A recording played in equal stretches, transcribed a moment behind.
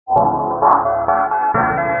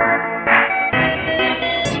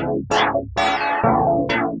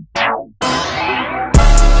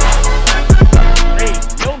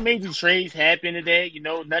crazy trades happened today.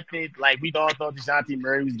 Nothing like we all thought DeJounte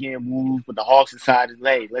Murray was getting moved, but the Hawks decided,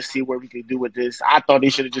 hey, let's see what we can do with this. I thought they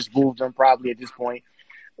should have just moved him probably at this point.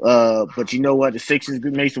 But you know what? The Sixers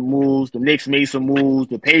made some moves. The Knicks made some moves.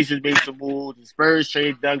 The Pacers made some moves. The Spurs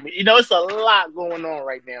trade Doug. It's a lot going on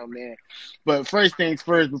right now, man. But first things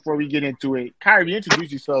first, before we get into it, Kyrie,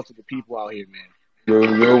 introduce yourself to the people out here, man. Yo,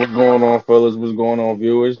 what's going on, fellas? What's going on,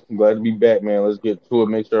 viewers? I'm glad to be back, man. Let's get to it.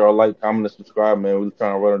 Make sure y'all like, comment, and subscribe, man. We're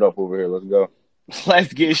trying to run it up over here. Let's go.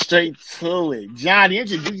 Let's get straight to it. Johnny,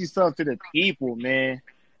 introduce yourself to the people, man.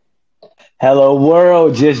 Hello,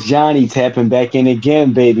 world. Just Johnny tapping back in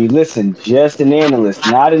again, baby. Listen, just an analyst,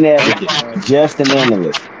 not an advocate, just an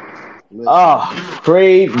analyst.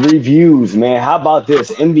 Trade reviews, man. How about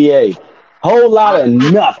this? NBA, whole lot of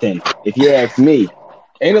nothing, if you ask me.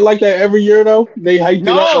 Ain't it like that every year though? They hype it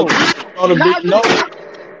up like, on a big no.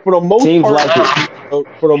 For the most Seems part, like it.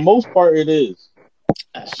 For the most part, it is.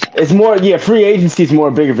 It's more, free agency is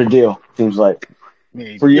more big of a deal. Seems like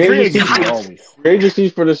free agency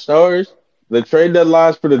for the stars. The trade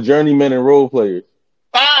deadlines for the journeymen and role players.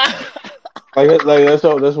 like that's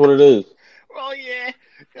what it is. Oh yeah.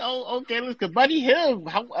 Oh, okay. Let's go. Buddy Hill.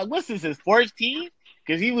 What's this? His first team?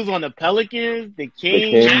 Because he was on the Pelicans, the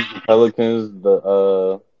Kings, the Pelicans.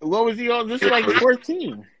 What was he on? This is like his first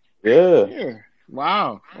team. Yeah.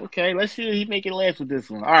 Wow. Okay. Let's see if he make it last with this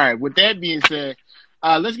one. All right. With that being said,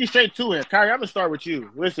 let's get straight to it. Kyrie, I'm gonna start with you.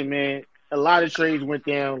 Listen, man. A lot of trades went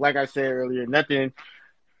down. Like I said earlier, nothing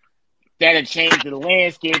that had changed the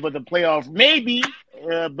landscape of the playoff. Maybe,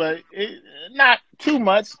 but not too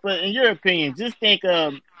much. But in your opinion, just think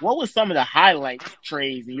what was some of the highlights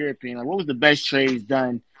trades in your opinion? Like, what was the best trades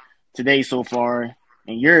done today so far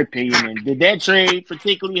in your opinion? And did that trade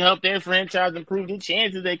particularly help their franchise improve their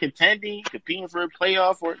chances at contending, competing for a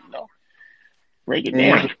playoff, or no? Break it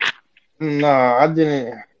down. Nah, I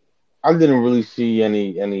didn't really see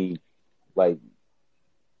any like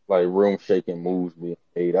room shaking moves being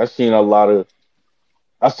made. I've seen a lot of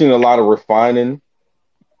refining.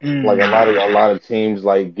 Like a lot of teams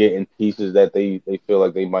like getting pieces that they feel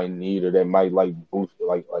like they might need or that might like boost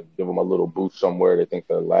like give them a little boost somewhere they think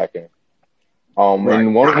they're lacking.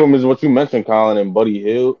 And one of them is what you mentioned, Colin, and Buddy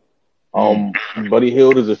Hield. Buddy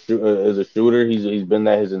Hield is a shooter. He's been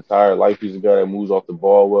that his entire life. He's a guy that moves off the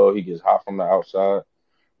ball well. He gets hot from the outside.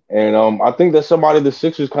 And I think that's somebody the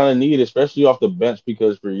Sixers kind of need, especially off the bench,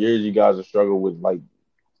 because for years you guys have struggled with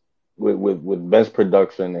with bench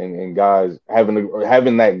production and guys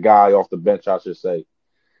having that guy off the bench, I should say.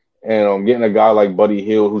 And getting a guy like Buddy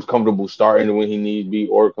Hield who's comfortable starting when he needs be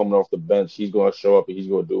or coming off the bench, he's going to show up and he's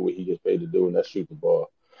going to do what he gets paid to do, and that's shoot the ball.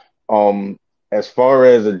 As far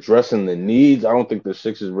as addressing the needs, I don't think the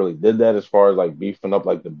Sixers really did that as far as like beefing up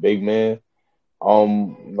like the big man.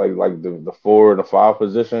 Like the 4 and the 5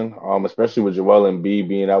 position, especially with Joel Embiid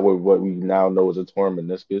being out with what we now know is a torn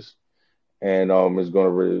meniscus, and is going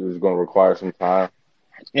to require some time.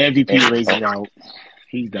 MVP race is out.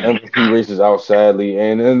 He's done. MVP race is out sadly,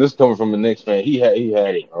 and this coming from a Knicks fan, he had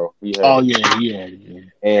it, bro. He had it.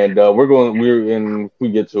 And if we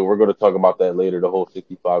get to it, we're going to talk about that later, the whole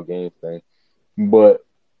 65 games thing, but.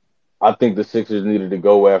 I think the Sixers needed to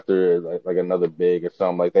go after like another big or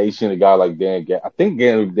something like that. You seen a guy like I think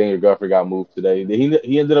Daniel Guthrie got moved today.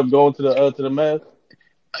 He ended up going to the Mavs?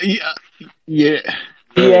 Yeah.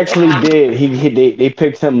 He actually did. They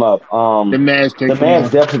picked him up. The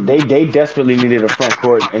Mavs definitely they desperately needed a front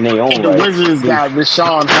court in their own right. The Wizards got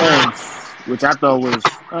Rashawn Holmes, which I thought was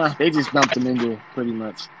they just dumped him in there pretty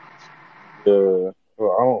much. Well,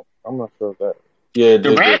 I'm not sure of that. Yeah, the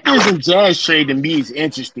Raptors and Jazz trade to me is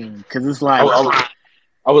interesting because it's like I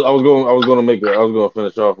was going to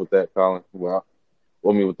finish off with that, Colin. Well,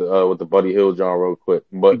 with the Buddy Hield John real quick,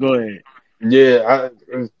 but go ahead. Yeah,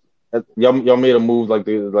 y'all made a move like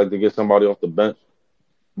to get somebody off the bench,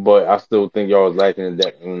 but I still think y'all was lacking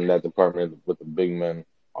in that department with the big men,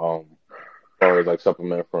 as far as like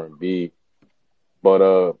supplement for Embiid. But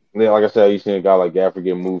like I said, you seen a guy like Gafford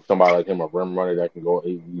get moved, somebody like him, a rim runner that can go.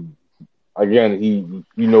 Again, you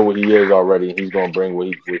know what he is already. He's going to bring what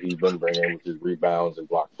he's been bringing, which is rebounds and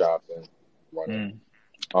block shots and running.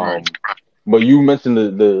 But you mentioned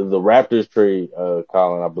the Raptors trade,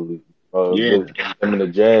 Colin, I believe. Them and the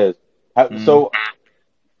Jazz. So,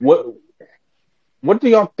 what do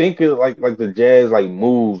y'all think of like the Jazz like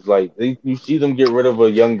moves? Like you see them get rid of a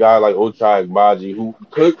young guy like Ochai Agbaji, who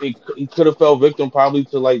could have fell victim probably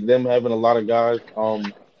to like them having a lot of guys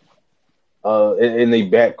in the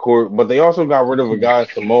backcourt, but they also got rid of a guy,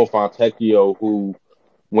 Simone Fontecchio, who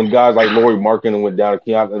when guys like Laurie Markkinen went down,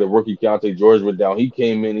 the rookie Keontae George went down, he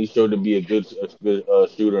came in. He showed to be a good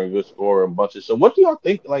shooter and good scorer and bunches. So what do y'all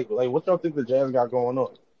think? Like what y'all think the Jazz got going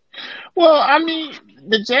on? Well, I mean,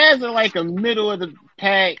 the Jazz are like a middle of the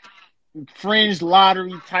pack, fringe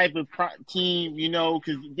lottery type of team,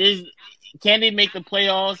 because can they make the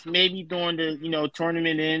playoffs? Maybe during the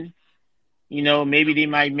tournament in, maybe they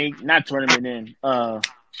might make not tournament in.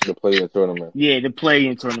 The play-in tournament. Yeah, the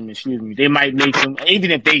play-in tournament. Excuse me. They might make some.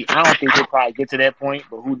 Even if I don't think they'll probably get to that point,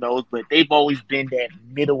 but who knows? But they've always been that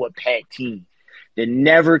middle of pack team. They're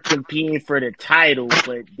never competing for the title,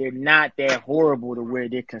 but they're not that horrible to where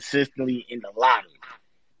they're consistently in the lottery.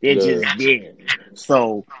 They're just there.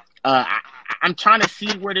 So I'm trying to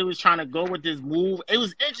see where they was trying to go with this move. It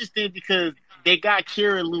was interesting because they got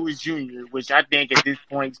Kira Lewis Jr., which I think at this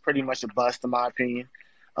point is pretty much a bust in my opinion.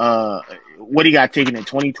 What he got taken in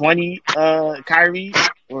 2020, Kyrie?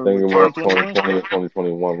 Or I think it was 2020 or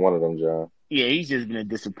 2021, one of them, John. Yeah, he's just been a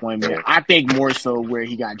disappointment. Yeah. I think more so where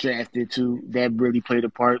he got drafted too. That really played a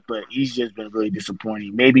part, but he's just been really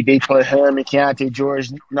disappointing. Maybe they put him and Keontae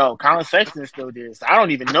George. No, Colin Sexton's still there. So I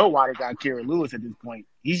don't even know why they got Kira Lewis at this point.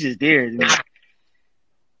 He's just there.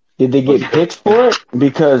 Did they get picks for it?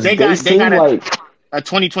 Because they got a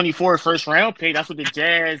 2024 first round pick. That's what the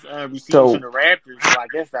Jazz received from the Raptors. So I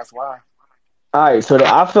guess that's why. All right, so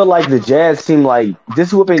I feel like the Jazz seem like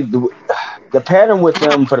this would be the pattern with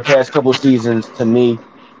them for the past couple of seasons. To me,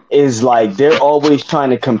 is like they're always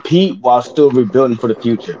trying to compete while still rebuilding for the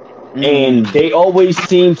future, and they always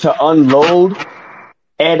seem to unload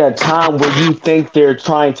at a time where you think they're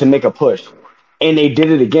trying to make a push, and they did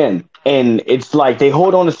it again. And it's like they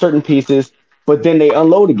hold on to certain pieces, but then they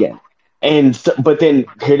unload again, but then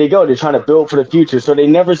here they go. They're trying to build for the future, so they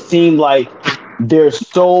never seem like they're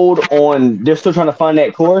sold on. They're still trying to find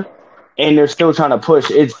that core, and they're still trying to push.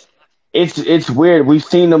 It's weird. We've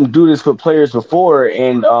seen them do this with players before,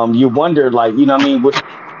 and you wonder, like,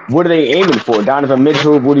 what are they aiming for? Donovan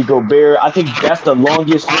Mitchell, Rudy Gobert. I think that's the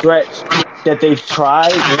longest stretch that they've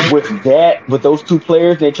tried with those two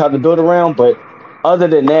players. They tried to build around, but other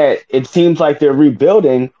than that, it seems like they're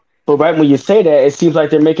rebuilding. But right when you say that, it seems like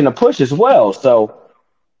they're making a push as well. So.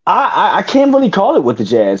 I can't really call it with the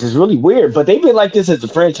Jazz. It's really weird, but they've been like this as a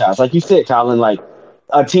franchise, like you said, Colin. Like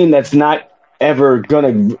a team that's not ever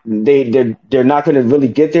gonna they're not gonna really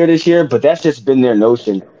get there this year. But that's just been their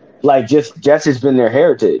notion. Like that's just been their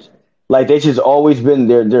heritage. Like they just always been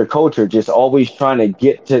their culture, just always trying to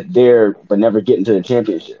get to there, but never getting to the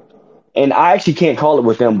championship. And I actually can't call it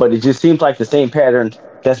with them, but it just seems like the same pattern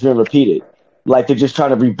that's been repeated. Like they're just trying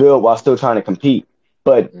to rebuild while still trying to compete.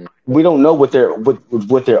 But we don't know what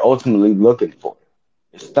they're ultimately looking for.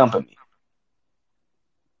 It's stumping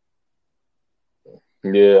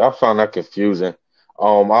me. Yeah, I found that confusing. I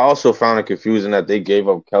also found it confusing that they gave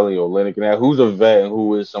up Kelly Olynyk. Now, who's a vet and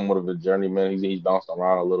who is somewhat of a journeyman? He's bounced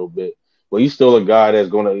around a little bit, but he's still a guy that's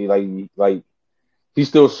going to like he's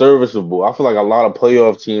still serviceable. I feel like a lot of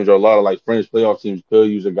playoff teams or a lot of like fringe playoff teams could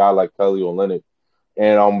use a guy like Kelly Olynyk.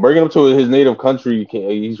 And bringing him to his native country,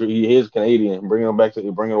 he is Canadian. Bringing him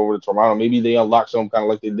over to Toronto. Maybe they unlock something kind of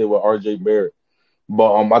like they did with R.J. Barrett.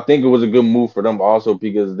 But I think it was a good move for them also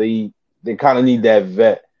because they kind of need that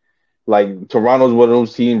vet. Like Toronto's one of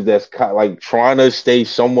those teams that's kind of like trying to stay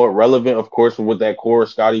somewhat relevant, of course, with that core: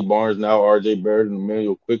 Scotty Barnes, now R.J. Barrett, and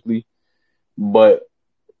Emmanuel Quickley. But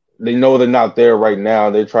they know they're not there right now.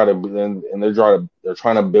 They're trying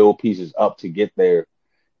to build pieces up to get there.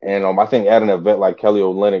 And I think adding a vet like Kelly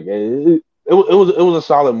Olynyk, it was a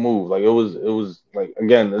solid move. Like it was like,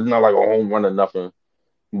 again, it's not like a home run or nothing.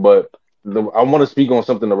 But I want to speak on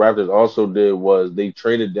something the Raptors also did was they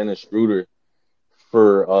traded Dennis Schroeder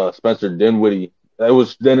for Spencer Dinwiddie. It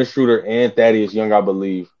was Dennis Schroeder and Thaddeus Young, I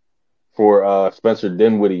believe, for Spencer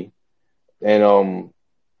Dinwiddie. And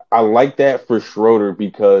I like that for Schroeder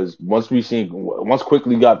because once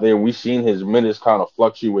Quickley got there, we seen his minutes kind of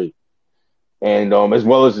fluctuate. And as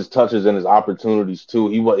well as his touches and his opportunities too,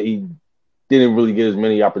 he didn't really get as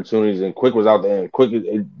many opportunities. And Quick was out there, and Quick,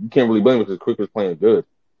 you can't really blame him because Quick was playing good.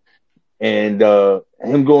 And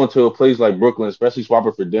him going to a place like Brooklyn, especially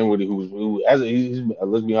swapping for Dinwiddie,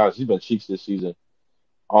 let's be honest, he's been cheeks this season.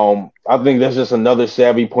 I think that's just another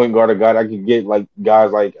savvy point guard, a guy that could get like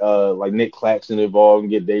guys like Nick Claxton involved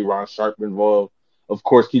and get Day'Ron Sharpe involved. Of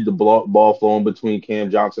course, keep the ball flowing between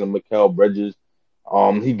Cam Johnson and Mikal Bridges.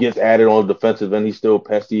 He gets added on the defensive end. He's still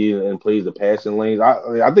pesky and plays the passing lanes.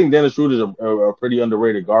 I think Dennis Schroeder is a pretty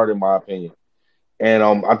underrated guard in my opinion. And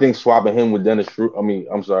I think swapping him with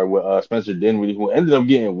with Spencer Dinwiddie, who ended up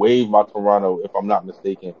getting waived by Toronto, if I'm not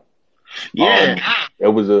mistaken. Yeah,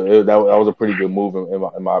 that was a pretty good move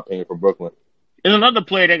in my opinion for Brooklyn. There's another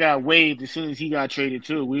player that got waived as soon as he got traded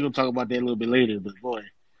too. We're gonna talk about that a little bit later, but boy.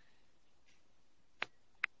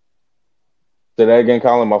 Say that again,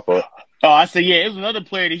 Colin. My fault. Oh, I said yeah. It was another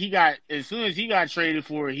player that he got as soon as he got traded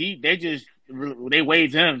for. They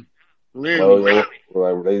waived him, Oh, literally. yeah,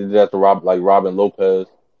 like they did that to Robin Lopez.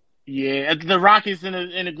 Yeah, the Rockets in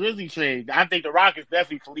the Grizzlies trade. I think the Rockets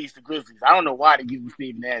definitely policed the Grizzlies. I don't know why they give him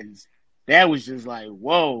Steven Adams. That was just like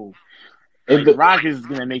whoa. Like the Rockets is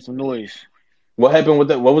gonna make some noise. What happened with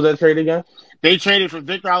that? What was that trade again? They traded for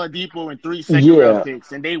Victor Oladipo and 3 second-round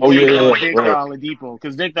picks, and they waived Victor Oladipo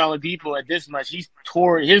because Victor Oladipo at this much he's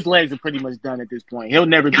tore his legs are pretty much done at this point. He'll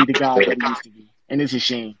never be the guy that he used to be, and it's a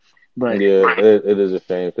shame. But yeah, it is a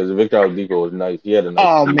shame because Victor Oladipo was nice. He had a nice.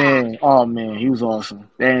 Oh man, he was awesome.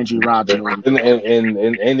 Andrew Robinson,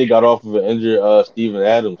 and they got off of an injured Steven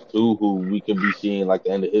Adams too, who we could be seeing like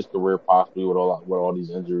the end of his career possibly with all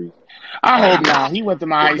these injuries. I hope not. He went to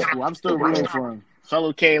my high school. I'm still rooting for him.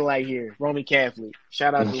 Fellow K-Light here, Roman Catholic.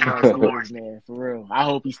 Shout out to my Steelers, man, for real. I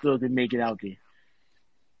hope he still can make it out there.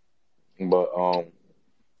 But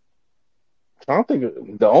I don't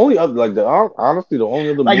think the only other honestly the only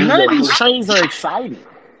other none of these trades are exciting.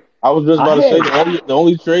 I was just about to say the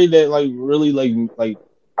only trade that like really like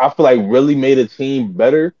I feel like really made a team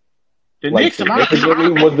better. The Knicks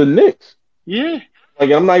was the Knicks. Yeah.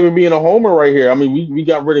 Like I'm not even being a homer right here. I mean we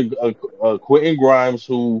got rid of Quentin Grimes,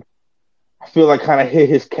 who I feel like kind of hit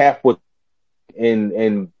his cap with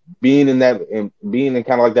and being in kind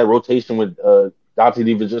of like that rotation with Dante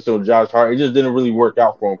DiVincenzo and Josh Hart. It just didn't really work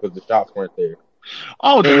out for him because the shots weren't there.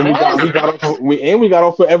 Oh, and we got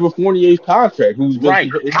off for Evan Fournier's contract, who's been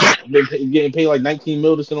getting paid like $19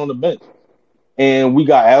 million to sit on the bench. And we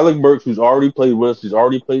got Alec Burks, who's already played with us. He's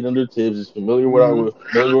already played under Tibbs. He's familiar with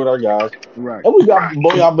our guys. Right. And we got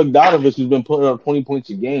Bojan Bogdanovic, who's been putting up 20 points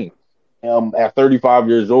a game. At 35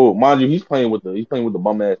 years old, mind you, he's playing with the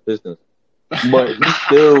bum ass Pistons, but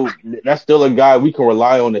that's still a guy we can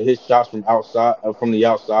rely on to hit shots from the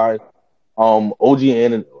outside. OG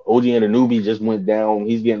Anunoby just went down.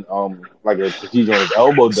 He's getting like a procedure on his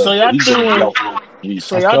elbow. So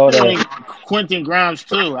y'all doing Quentin Grimes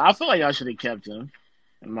too. I feel like y'all should have kept him.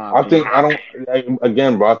 I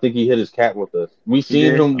think he hit his cap with us. We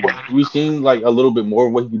seen like a little bit more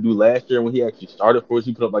of what he could do last year when he actually started for us.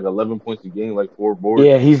 He put up like 11 points a game, like 4 boards.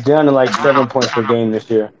 Yeah, he's down to like 7 points per game this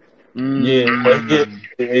year. Yeah, but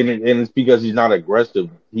and it's because he's not aggressive.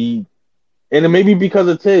 And it may be because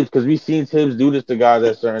of Tibbs, because we've seen Tibbs do this to guys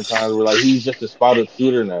at certain times where like he's just a spot-up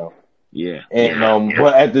shooter now. Yeah. And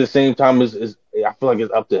but at the same time, I feel like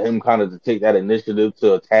it's up to him kind of to take that initiative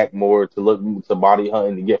to attack more, to look to body hunt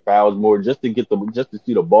and to get fouls more, just to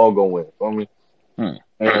see the ball go in. You know what I mean?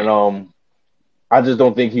 And I just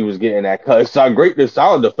don't think he was getting that cut. It's a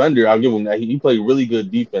solid defender. I'll give him that. He played really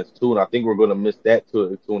good defense too, and I think we're going to miss that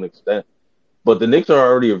to an extent. But the Knicks are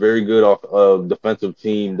already a very good defensive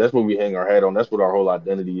team. That's what we hang our hat on. That's what our whole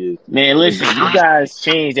identity is. Man, listen, you guys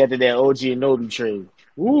changed after that OG Anunoby trade.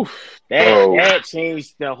 Oof, that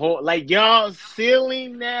changed the whole. Like y'all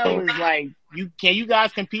ceiling now is like you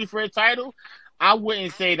guys compete for a title? I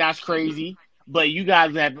wouldn't say that's crazy, but you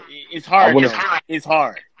guys it's hard. It's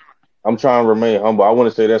hard. I'm trying to remain humble. I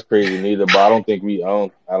wouldn't say that's crazy neither, but I don't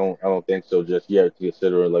think so just yet,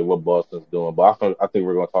 considering like what Boston's doing. But I think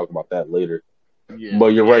we're going to talk about that later. Yeah. But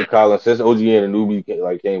you're right, Colin. Since OG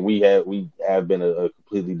Anunoby came, we have been a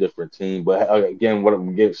completely different team. But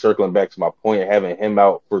again, circling back to my point, having him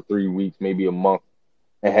out for 3 weeks, maybe a month,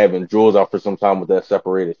 and having Jules out for some time with that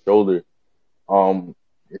separated shoulder,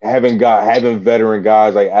 having veteran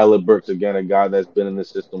guys like Alec Burks, again, a guy that's been in the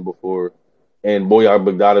system before, and Bojan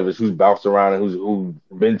Bogdanovic, who's bounced around and who's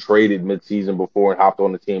been traded midseason before and hopped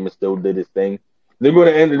on the team and still did his thing. They're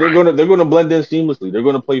going to blend in seamlessly. They're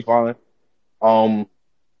going to play fine. And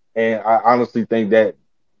I honestly think that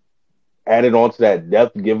added on to that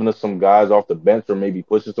depth, giving us some guys off the bench or maybe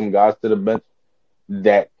pushing some guys to the bench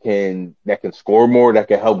that can score more, that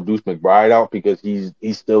can help Deuce McBride out, because he's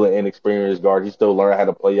still an inexperienced guard. He's still learning how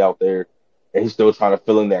to play out there, and he's still trying to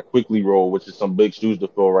fill in that Quickly role, which is some big shoes to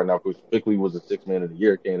fill right now, because Quickly was a 6 Man of the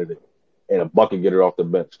Year candidate and a bucket getter off the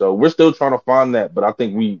bench. So we're still trying to find that, but I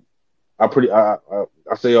think I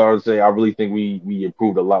really think we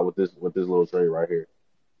improved a lot with this little trade right here.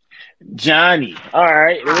 Johnny, all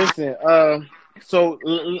right, listen. So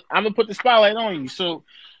I'm gonna put the spotlight on you. So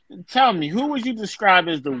tell me, who would you describe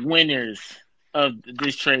as the winners of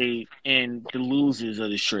this trade and the losers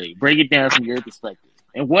of this trade? Break it down from your perspective.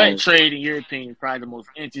 And what trade, in your opinion, is probably the most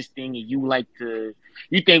interesting, and you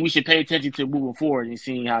think we should pay attention to moving forward and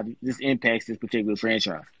seeing how this impacts this particular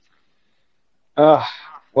franchise?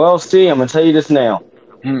 Well, see, I'm gonna tell you this now.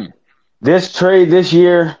 This trade this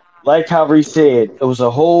year, like Kyrie said, it was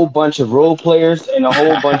a whole bunch of role players and a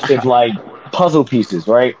whole bunch of like puzzle pieces,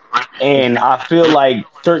 right? And I feel like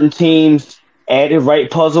certain teams added right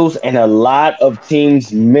puzzles, and a lot of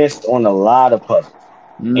teams missed on a lot of puzzles.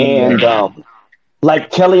 And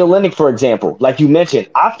like Kelly Olynyk, for example, like you mentioned,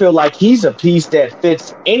 I feel like he's a piece that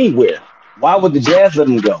fits anywhere. Why would the Jazz let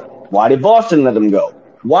him go? Why did Boston let him go?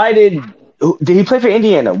 Why did he play for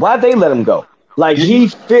Indiana? Why they let him go? Like he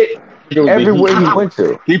fit everywhere he went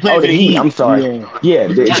to. He played for the Heat. I'm sorry.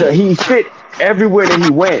 Yeah, so he fit everywhere that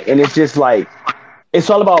he went, and it's just like it's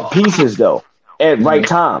all about pieces though at right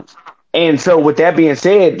times. And so with that being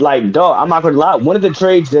said, like dog, I'm not gonna lie. One of the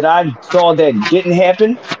trades that I saw that didn't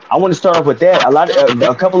happen, I want to start off with that.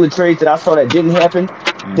 A couple of trades that I saw that didn't happen,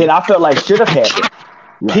 that I felt like should have happened.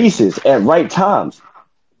 Pieces at right times.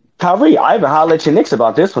 Kyrie, I even hollered at your Knicks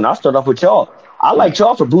about this one. I'll start off with y'all. I like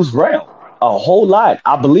y'all for Bruce Brown a whole lot.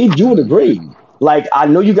 I believe you would agree. Like, I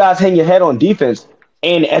know you guys hang your head on defense,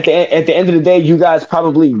 and at the end of the day, you guys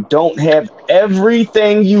probably don't have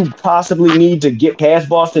everything you possibly need to get past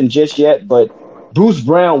Boston just yet, but Bruce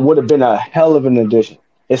Brown would have been a hell of an addition,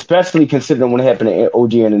 especially considering what happened to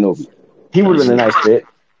OG Anunoby. He would have been a nice fit.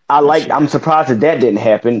 I'm surprised that didn't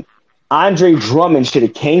happen. Andre Drummond should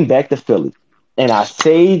have came back to Philly. And I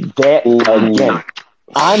say that again.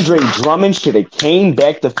 Andre Drummond should have came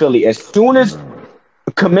back to Philly. As soon as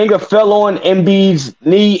Kuminga fell on Embiid's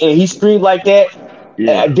knee and he screamed like that,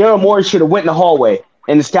 Daryl Morey should have went in the hallway,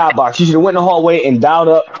 in the skybox. He should have went in the hallway and dialed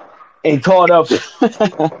up and called up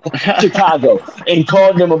Chicago and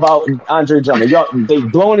called them about Andre Drummond. Y'all, they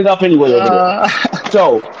blowing it up anyway over there.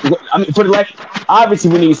 So, I mean, obviously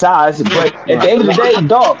we need size, but at the end of the day,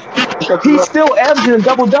 dog, he's still averaging a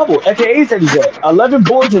double-double at the age that he's at. 11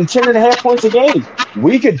 boards and 10.5 points a game.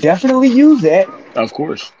 We could definitely use that. Of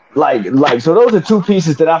course. Like, so those are two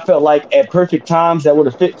pieces that I felt like at perfect times that would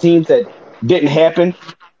have fit teams that didn't happen.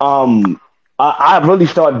 I really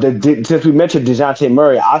thought that since we mentioned DeJounte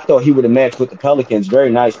Murray, I thought he would have matched with the Pelicans very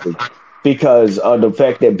nicely because of the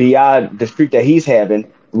fact that beyond the streak that he's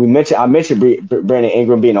having, I mentioned Brandon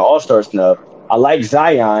Ingram being an all-star snub. I like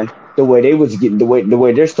Zion, the way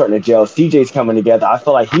they're starting to gel. CJ's coming together. I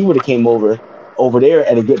feel like he would have came over there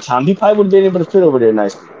at a good time. He probably would have been able to fit over there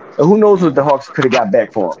nicely. And who knows what the Hawks could have got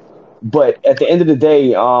back for him. But at the end of the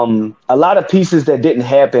day, a lot of pieces that didn't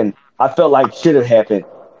happen, I felt like should have happened.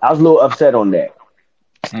 I was a little upset on that.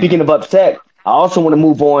 Speaking of upset, I also want to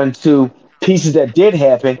move on to pieces that did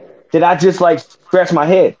happen that I just like scratch my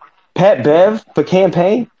head. Pat Bev for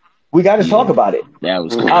campaign, we got to talk about it. That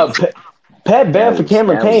was crazy. Pat Bev for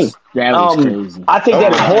Cameron Payne. That was crazy. I think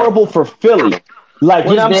that's horrible for Philly. Like,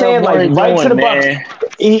 you know what I'm saying? Like, right to the Bucks.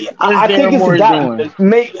 I think it's Doc.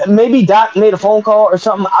 Maybe Doc made a phone call or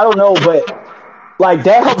something. I don't know, but like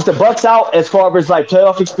that helps the Bucks out as far as like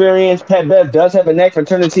playoff experience. Pat Bev does have a knack for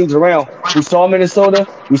turning teams around. We saw Minnesota.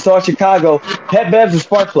 We saw Chicago. Pat Bev's a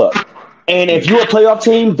spark plug. And if you're a playoff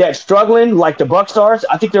team that's struggling, like the Bucks are,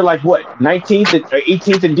 I think they're like what 19th or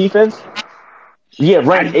 18th in defense. Yeah,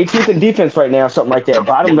 right. 18th in defense right now, something like that.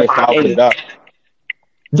 Bottom like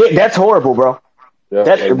that's horrible, bro. Yeah,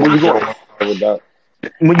 that's when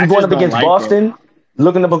you're going up against Boston,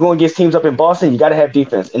 looking up and going against teams up in Boston, you got to have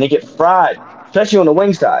defense, and they get fried, especially on the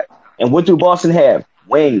wing side. And what do Boston have?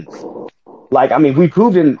 Wings. Like, I mean, we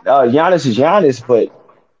proved Giannis is Giannis, but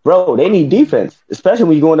bro, they need defense, especially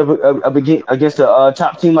when you're going up against a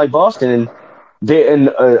top team like Boston and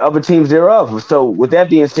other teams thereof. So with that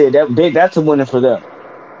being said, that's a winner for them.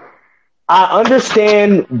 I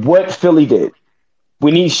understand what Philly did. We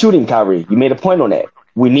need shooting, Kyrie. You made a point on that.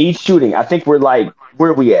 We need shooting. I think we're like, where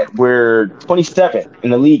are we at? We're 27th in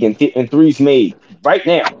the league in threes made right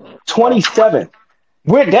now. 27th.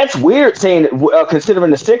 That's weird saying, considering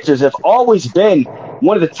the Sixers have always been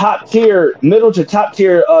one of the top tier, middle to top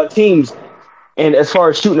tier teams, and as far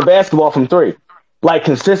as shooting the basketball from three, like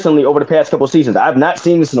consistently over the past couple of seasons. I've not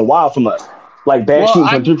seen this in a while from us, like bad shooting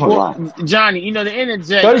from 3-point line. Johnny, the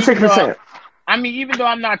interject 36%. I mean, even though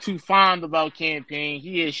I'm not too fond about campaign,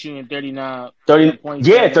 he is shooting 39.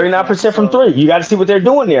 39% from three. You got to see what they're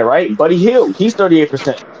doing there, right? Buddy Hield, he's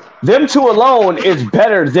 38%. Them two alone is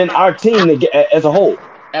better than our team as a whole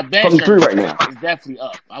from three right now. It's definitely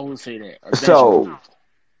up. I will say that. So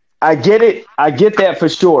I get it. I get that for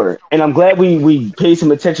sure, and I'm glad we paid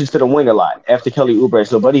some attention to the wing a lot after Kelly Oubre.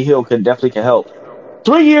 So Buddy Hield definitely can help.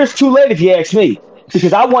 3 years too late, if you ask me,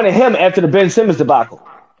 because I wanted him after the Ben Simmons debacle.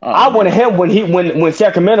 I wanted him when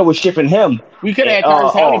Sacramento was shipping him. We could have had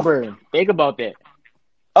Tyrese Halliburton. Think about that.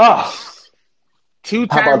 Two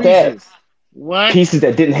Tyreses. What? Pieces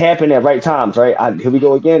that didn't happen at right times, right? Here we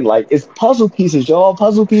go again. Like, it's puzzle pieces, y'all.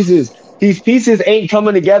 Puzzle pieces. these pieces ain't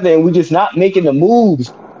coming together, and we just not making the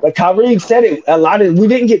moves. Like Kyrie said it, a lot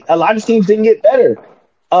of teams didn't get better.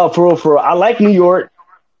 For real, for real. I like New York.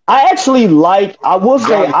 I will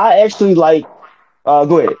say, I actually like.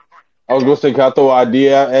 Go ahead. I was gonna say, can I throw an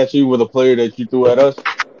idea at you with a player that you threw at us?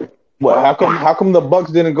 What? How come the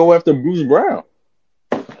Bucks didn't go after Bruce Brown?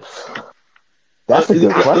 That's a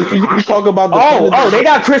good question. You talk about they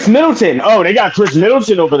got Chris Middleton. Oh, they got Chris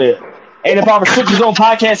Middleton over there. And if our Sixers Zone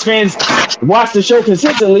podcast fans watch the show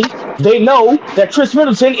consistently, they know that Chris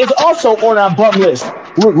Middleton is also on our bum list.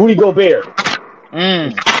 Rudy Gobert.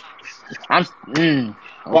 Well, I'm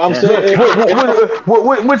saying,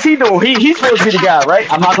 what's he doing? He's supposed to be the guy, right?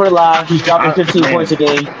 I'm not gonna lie. He's dropping 15 points a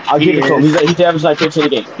game. I'll give it to him. He's averaging like 15 a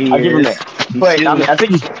game. I'll give him that. But I mean, I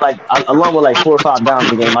think he's like along with like 4 or 5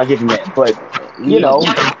 downs a game. I'll give him that. But you know,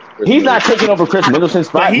 he's not taking over Chris Middleton's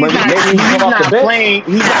spot. He's not playing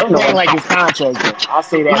like his contract. I'll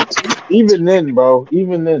say that. Even then, bro.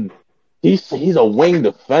 He's a wing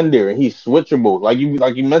defender and he's switchable. Like you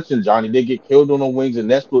mentioned, Johnny, they get killed on the wings, and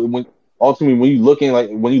that's when ultimately when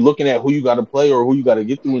you're looking at who you got to play or who you got to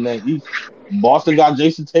get through in that East, Boston got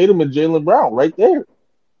Jason Tatum and Jaylen Brown right there,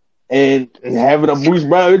 and having a Bruce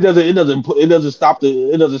Brown, it doesn't stop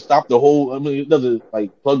the whole. I mean, it doesn't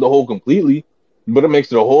like plug the hole completely, but it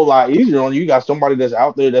makes it a whole lot easier on you. You got somebody that's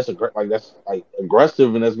out there that's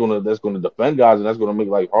aggressive and that's gonna defend guys, and that's gonna make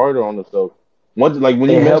life harder on them. So. When you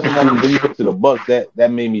mentioned that when you get to the Bucks, that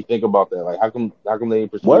made me think about that. Like, how come they ain't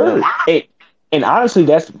pursuing that? And honestly,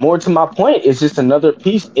 that's more to my point. It's just another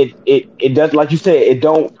piece. It does, like you said, it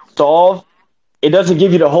don't solve. It doesn't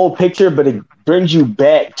give you the whole picture, but it brings you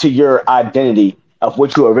back to your identity of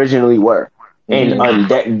what you originally were, and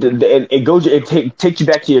it takes you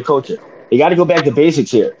back to your culture. You got to go back to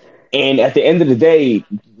basics here. And at the end of the day,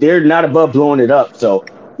 they're not above blowing it up. So.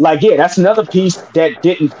 Like, yeah, that's another piece that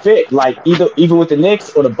didn't fit. Like, even with the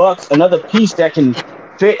Knicks or the Bucks, another piece that can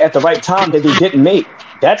fit at the right time that they didn't make.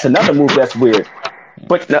 That's another move that's weird.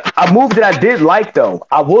 But a move that I did like, though,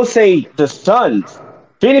 I will say the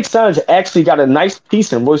Phoenix Suns actually got a nice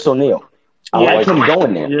piece in Royce O'Neal. I like him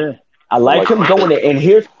going there. Yeah. I like him going there. And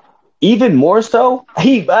here's even more so,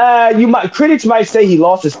 critics might say he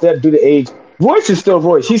lost a step due to age. Royce is still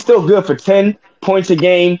Royce. He's still good for 10 points a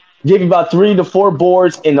game. Give you about 3 to 4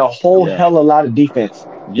 boards and a whole hell of a lot of defense.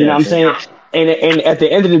 You know what I'm saying? And at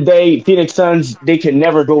the end of the day, Phoenix Suns, they can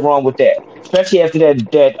never go wrong with that. Especially after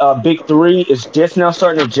that big three is just now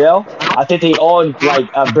starting to gel. I think they all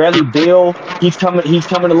like Bradley Beal. He's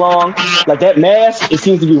coming along. Like that mask, it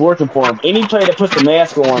seems to be working for him. Any player that puts the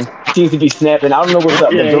mask on seems to be snapping. I don't know what's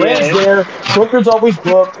up. Durant's there. Booker's always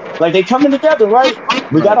booked. Like they coming together, right?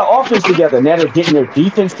 We got an offense together. Now they're getting their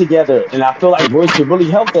defense together, and I feel like Royce could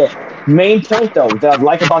really help that. Main point though that I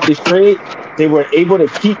like about this trade, they were able to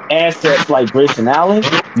keep assets like Grayson Allen,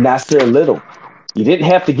 Nasir Little. You didn't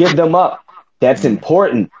have to give them up. That's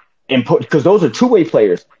important, because those are two-way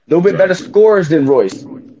players, a little bit better scorers than Royce.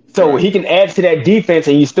 So he can add to that defense,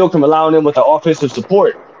 and you still can rely on them with the offensive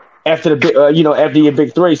support after after your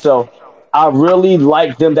big three. So I really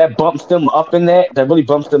like them. That bumps them up in that. That really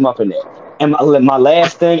bumps them up in that. And my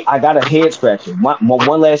last thing, I got a head scratcher.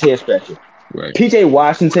 One last head scratcher. Right. PJ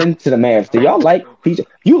Washington to the Mavs. Do y'all like PJ?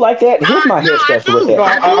 You like that? Here's my head scratcher with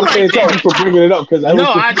that. I'm saying thank you for bringing it up because I do.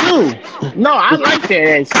 No, I like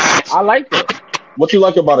that. I like that. What you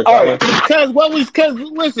like about it, Colin? Because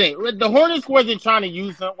listen, the Hornets wasn't trying to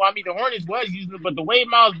use him. Well, I mean, the Hornets was using him, but the way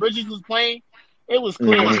Miles Bridges was playing, it was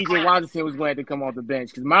clear PJ Washington was going to have to come off the bench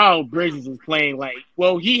because Miles Bridges was playing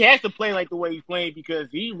he has to play like the way he's playing because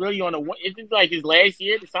he really on it's like his last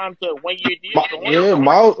year to sign to a 1-year deal. Yeah,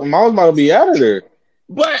 Miles might be out of there.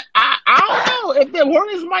 But I don't know if the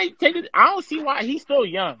Hornets might take it. I don't see why he's still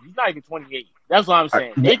young. He's not even 28. That's what I'm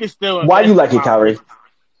saying. They can still. Why you like it, Kyrie?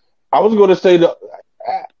 I was going to say that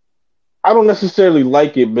I don't necessarily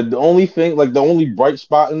like it, but the only bright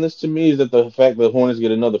spot in this to me is that the fact that Hornets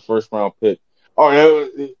get another first-round pick. Or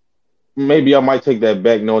maybe I might take that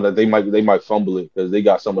back, knowing that they might fumble it because they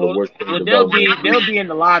got some of the worst. They'll be in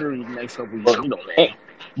the lottery the next couple of years. You know that.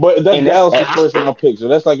 But that's Dallas' first-round pick, so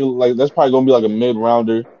that's that's probably gonna be like a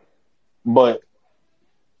mid-rounder. But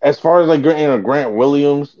as far as Grant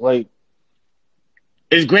Williams,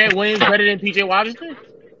 is Grant Williams better than PJ Washington?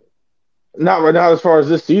 Not right now as far as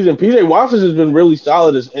this season. PJ Washington has been really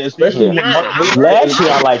solid, especially last year.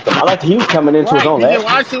 I liked him. I liked he was coming into his own. PJ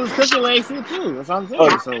Washington was cooking last year too. That's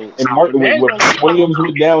what I'm saying. When Williams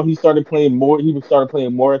went down, he started playing more. He started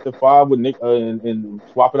playing more at the 5 with Nick and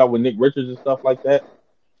swapping out with Nick Richards and stuff like that.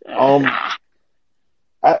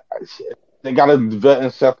 They got a vet in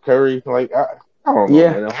Seth Curry. I don't know,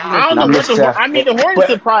 Yeah, man. I don't know I what missed that. the Hornets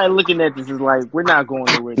are But probably looking at this as like we're not going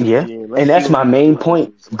nowhere this yeah, year. and Let's see that's what my we can main do in the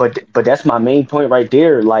point. season. But that's my main point right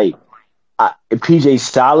there. Like PJ's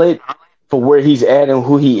solid for where he's at and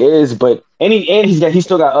who he is, but he's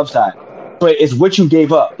still got upside. But it's what you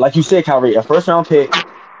gave up, like you said, Kyrie, a first round pick,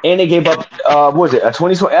 and they gave up what was it, a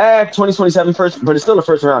 2027 first, but it's still a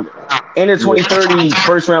first rounder, and a Yeah. 2030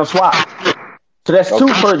 first round swap. So that's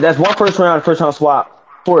Okay. that's one first round swap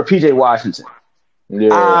for PJ Washington.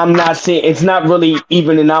 Yeah. I'm not saying it's not really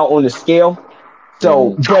evening out on the scale.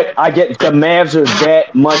 So, Mhm. but I get the Mavs are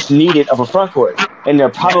that much needed of a front court, and they're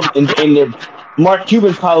probably and they're Mark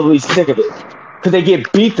Cuban's probably sick of it because they get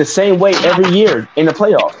beat the same way every year in the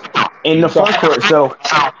playoffs in the So front court. So,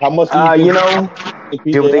 how much do you you think know,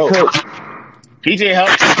 did what PJ they helped? could. PJ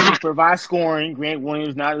helps. He can provide scoring. Grant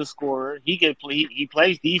Williams not a scorer. He can play. He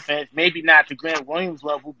plays defense. Maybe not to Grant Williams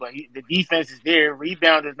level, but the defense is there.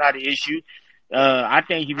 Rebound is not an issue. I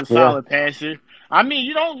think he's a Yeah, solid passer. I mean,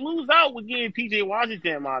 you don't lose out with getting PJ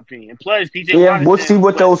Washington, in my opinion. Plus, PJ yeah. We'll see Washington,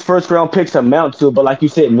 what those first round picks amount to. But like you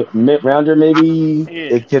said, mid rounder maybe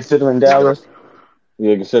yeah, considering Dallas.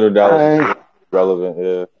 Yeah, consider Dallas Uh, relevant.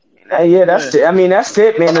 Yeah. Yeah, yeah. that's it. I mean, that's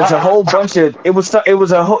it, man. There's a whole bunch of it was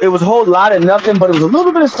a whole lot of nothing, but it was a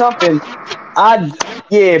little bit of something.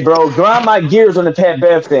 Yeah, bro, grind my gears on the Pat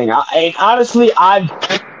Bev thing. And honestly,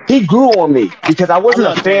 he grew on me because I I wasn't a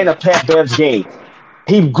love fan Pat. of Pat Bev's game.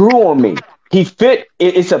 He grew on me. He fit.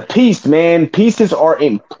 It's a piece, man. Pieces are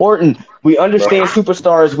important. We understand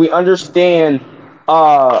superstars. We understand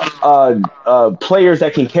players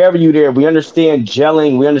that can carry you there. We understand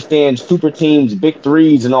gelling. We understand super teams, big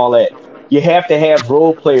threes, and all that. You have to have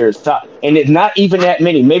role players, and it's not even that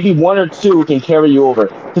many. Maybe one or two can carry you over.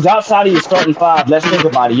 Because outside of your starting five, let's think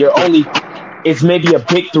about it. It's maybe a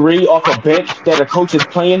big three off a bench that a coach is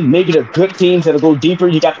playing. Maybe the good teams that'll go deeper.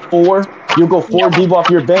 You got four. You'll go four deep off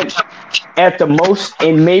your bench at the most,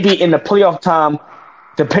 and maybe in the playoff time,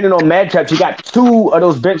 depending on matchups, you got two of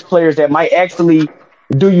those bench players that might actually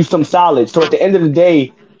do you some solid. So at the end of the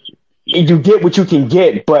day, you get what you can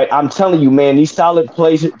get. But I'm telling you, man, these solid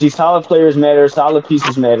players matter, solid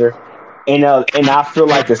pieces matter. And I feel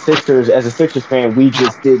like the Sixers, as a Sixers fan, we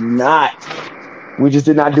just did not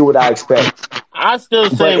do what I expect. I still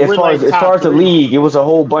But say we're like as far top as the three. league, it was a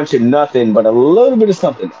whole bunch of nothing, but a little bit of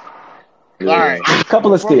something. All right. A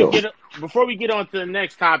couple of steals. Before we get on to the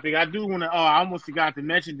next topic, I do want to. Oh, I almost forgot to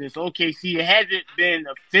mention this. OKC, it hasn't been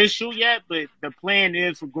official yet, but the plan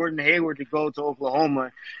is for Gordon Hayward to go to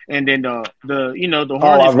Oklahoma, and then the Oh, I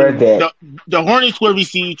Hornets. read that. The Hornets will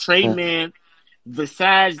receive trade man.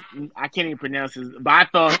 Besides, I can't even pronounce this, but I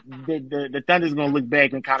thought the Thunder's gonna look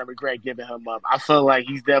back and kind of regret giving him up. I feel like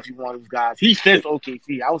he's definitely one of those guys. He fits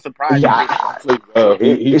OKC. I was surprised. Yeah,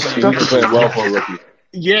 He's it's playing well for a rookie.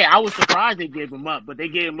 Yeah, I was surprised they gave him up, but they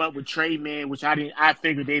gave him up with Trey Man, which I didn't. I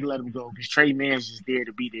figured they'd let him go because Trey Man's just there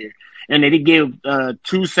to be there, and they gave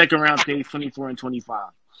 2 second-round picks, 24 and 25.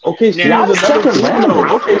 OKC Now, was another second team. round.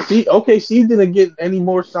 OKC didn't get any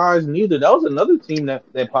more size neither. That was another team that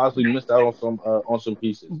possibly missed out on some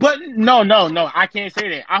pieces. but no, I can't say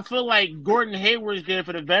that. I feel like Gordon Hayward's there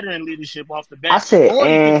for the veteran leadership off the bench. I said, or you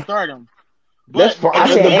can start him. That's But fine.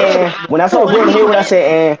 I said, when I saw Gordon Hayward, I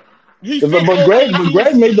said, he But fit Greg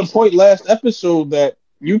OKC's made the point last episode that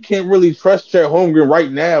you can't really trust Chet Holmgren right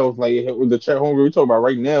now. Like with the Chet Holmgren we're talking about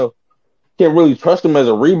right now, can't really trust him as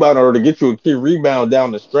a rebounder or to get you a key rebound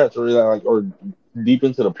down the stretch or deep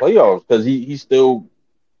into the playoffs because he's still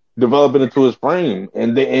developing into his frame.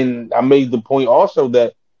 And I made the point also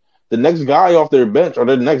that the next guy off their bench or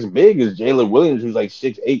their next big is Jalen Williams, who's like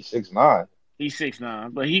 6'8", 6'9". He's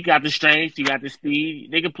 6'9", but he got the strength, he got the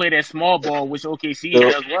speed. They can play that small ball, which OKC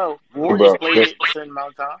Still, does well. Warriors played it a certain amount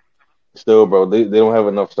of time. Still, bro, they don't have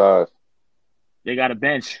enough size. They got a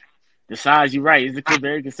bench. The size, you're right, is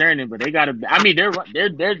very concerning, but they got a. I mean,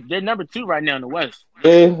 they're number 2 right now in the West.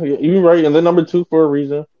 Yeah, you're right, and they're number 2 for a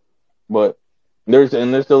reason. But they're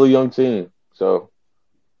still a young team, so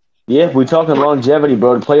yeah, if we're talking longevity,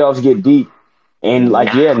 bro, the playoffs get deep. And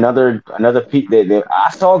another peak that I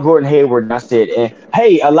saw Gordon Hayward and I said,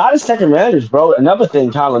 hey, a lot of second rounders, bro. Another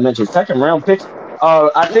thing Colin mentioned, second round picks.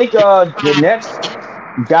 I think the Nets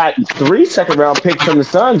got 3 second round picks from the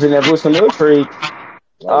Suns in that Wilson Hill trade.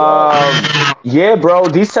 Yeah, bro,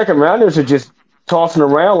 these second rounders are just tossing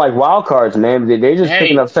around like wild cards, man. They just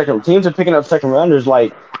picking up teams are picking up second rounders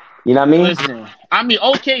like, you know what I mean? Listen,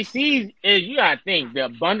 OKC is, you gotta think, the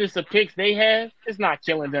abundance of picks they have, it's not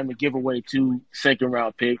killing them to give away 2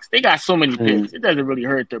 second-round picks. They got so many picks. It doesn't really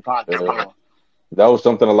hurt their pockets at all. That was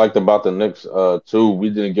something I liked about the Knicks, too.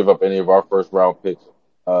 We didn't give up any of our first-round picks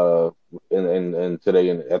and today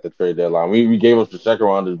at the trade deadline. We gave up the second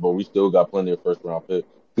rounders, but we still got plenty of first round picks.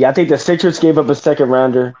 Yeah, I think the Sixers gave up a second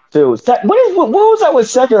rounder too. What was that with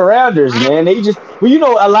second rounders, man? They just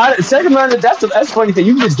a lot of second rounders. That's the funny thing.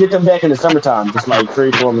 You can just get them back in the summertime, just like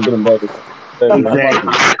trade for them and get them back. I'm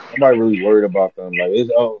not really worried about them. Like it's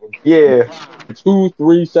Yeah,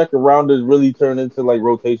 2-3 second rounders really turn into like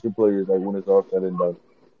rotation players. Like when it's all said and done.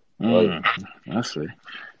 That's fair.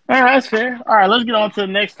 All right, that's fair. All right, let's get on to the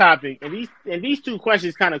next topic. And these two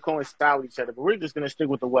questions kind of coincide with each other, but we're just going to stick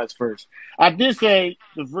with the West first. I did say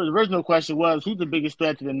the original question was who's the biggest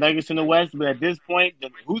threat to the Nuggets in the West, but at this point,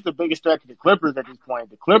 who's the biggest threat to the Clippers at this point?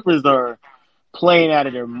 The Clippers are playing out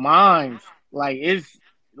of their minds.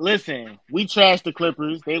 Listen, we trashed the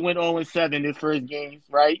Clippers. They went 0-7 their first games,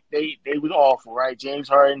 right? They was awful, right? James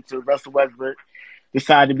Harden to Russell Westbrook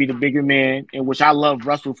decided to be the bigger man, in which I love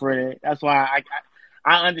Russell for that. That's why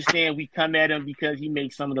I understand we come at him because he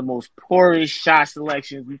makes some of the most poorest shot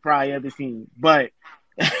selections we've probably ever seen. But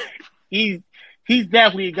he's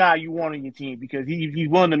definitely a guy you want on your team because he's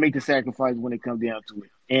willing to make the sacrifice when it comes down to it.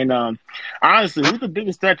 And honestly, who's the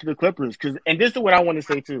biggest threat to the Clippers? And this is what I want to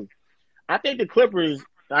say too. I think the Clippers,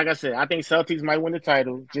 like I said, I think Celtics might win the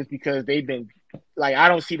title just because they've been like I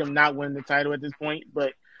don't see them not winning the title at this point.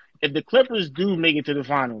 But if the Clippers do make it to the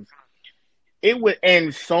finals, it would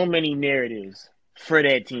end so many narratives for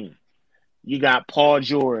that team. You got Paul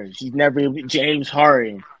George. He's never James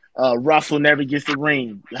Harden. Russell never gets the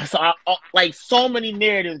ring. So so many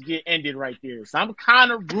narratives get ended right there. So I'm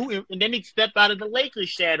kind of rooting, and then they step out of the Lakers'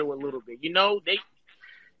 shadow a little bit.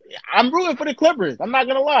 I'm rooting for the Clippers. I'm not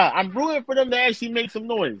gonna lie. I'm rooting for them to actually make some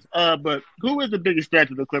noise. But who is the biggest threat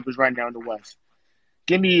to the Clippers right now in the West?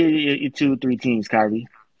 Give me your 2 or 3 teams, Kyrie.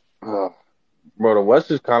 Bro, the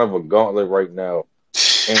West is kind of a gauntlet right now.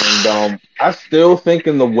 And I still think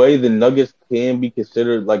in the way the Nuggets can be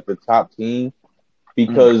considered like the top team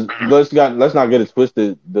because let's not get it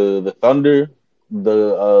twisted. The Thunder,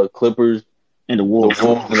 the Clippers, and the Wolves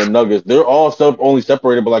and the Nuggets, they're all only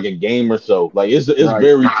separated by like a game or so. Like it's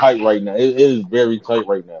very tight right now. It is very tight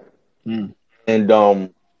right now. And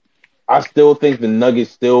I still think the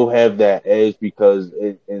Nuggets still have that edge because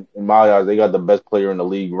in my eyes they got the best player in the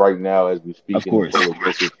league right now as we speak. Of course.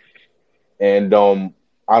 And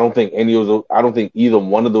I don't think either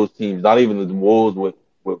one of those teams, not even the Wolves with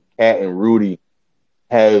Cat and Rudy,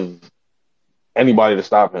 have anybody to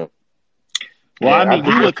stop him. Well, I mean,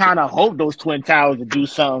 you would kind of hope those Twin Towers would do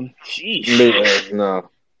something. Sheesh. No.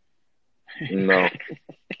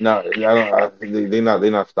 They're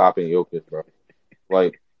not stopping Jokic, bro.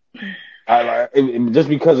 Like, just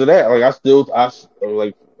because of that,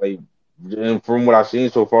 like and from what I've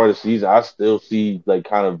seen so far this season, I still see like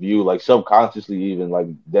kind of view like subconsciously even like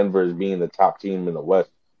Denver as being the top team in the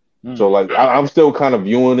West. So like I'm still kind of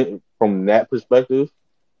viewing it from that perspective,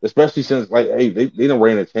 especially since like hey they didn't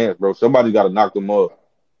reign a chance, bro. Somebody got to knock them off.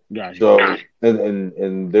 Gotcha. So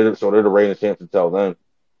and they're the reigning chance to tell them.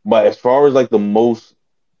 But as far as like the most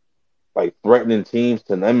like threatening teams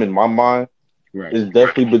to them in my mind, is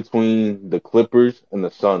definitely between the Clippers and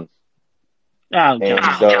the Suns.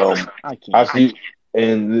 I see,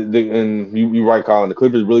 and you're right, Colin. The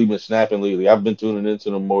Clippers really been snapping lately. I've been tuning into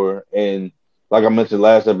them more, and like I mentioned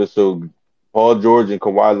last episode, Paul George and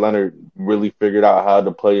Kawhi Leonard really figured out how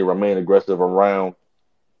to play and remain aggressive around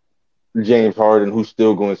James Harden, who's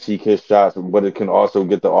still going to seek his shots, but it can also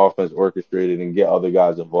get the offense orchestrated and get other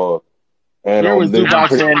guys involved. And there was Zubac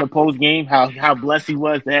saying in the post game how blessed he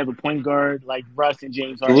was to have a point guard like Russ and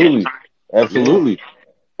James Harden. Absolutely.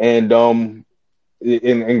 And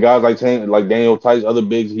guys like Daniel Tice, other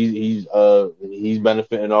bigs, he's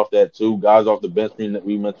benefiting off that too. Guys off the bench that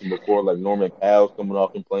we mentioned before, like Norman Powell's coming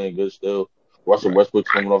off and playing good still. Russell Westbrook's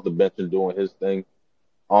coming off the bench and doing his thing.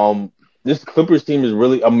 This Clippers team is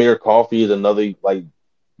really Amir Coffey is another like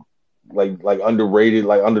underrated,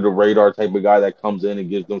 like under the radar type of guy that comes in and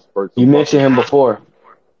gives them spurts. You mentioned him before.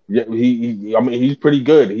 Yeah, he's pretty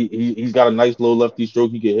good. He's got a nice little lefty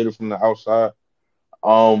stroke. He can hit it from the outside.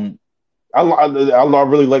 I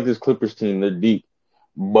really like this Clippers team. They're deep,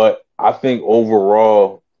 but I think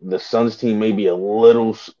overall the Suns team may be a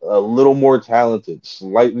little more talented,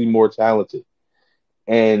 slightly more talented.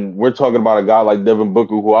 And we're talking about a guy like Devin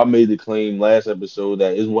Booker, who I made the claim last episode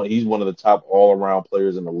that he's one of the top all-around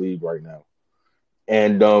players in the league right now.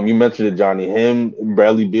 And you mentioned it, Johnny. Him,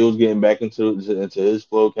 Bradley Beal's getting back into his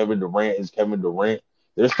flow. Kevin Durant is Kevin Durant.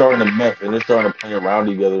 They're starting to mesh and they're starting to play around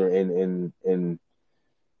together and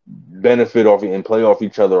benefit off and play off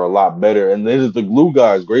each other a lot better. And there's the glue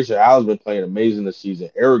guys. Grayson Allen's been playing amazing this season.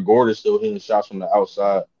 Eric Gordon's still hitting shots from the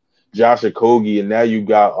outside. Josh Okogie, and now you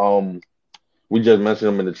got We just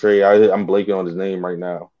mentioned him in the trade. I'm blanking on his name right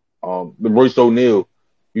now. Royce O'Neal.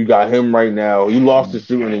 You got him right now. You lost the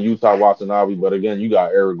shooting in Utah Watanabe, but again, you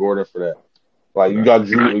got Eric Gordon for that. Like you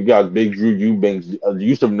got big Drew Eubanks.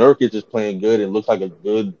 Yusuf Nurkic is playing good and looks like a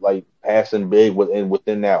good like passing big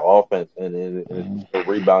within that offense and it's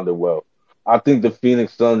rebounded well. I think the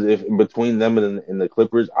Phoenix Suns, if between them and the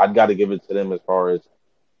Clippers, I'd got to give it to them as far as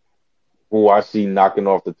who I see knocking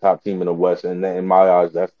off the top team in the West, and in my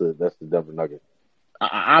eyes, that's the Denver Nuggets.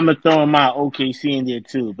 I'm gonna throw my OKC in there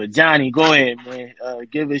too. But Johnny, go ahead, man.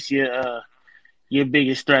 Give us your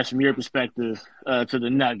biggest threats from your perspective to the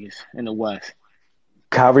Nuggets in the West.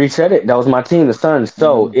 Kyrie said it. That was my team, the Suns.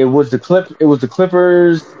 So it was the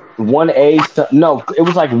Clippers 1A. No, it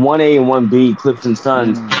was like 1A and 1B, Clips and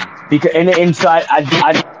Suns. Because and so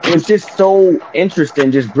I it's just so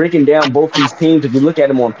interesting just breaking down both these teams if you look at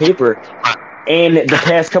them on paper. And the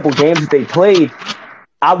past couple games that they played,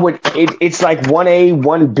 it's like 1A,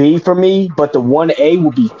 1B for me, but the 1A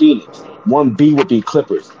would be Phoenix. 1B would be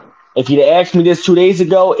Clippers. If you'd asked me this 2 days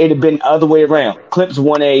ago, it'd have been the other way around. Clips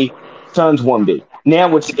 1A, Suns 1B.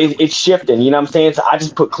 Now it's shifting, you know what I'm saying? So I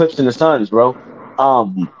just put Clips in the Suns, bro.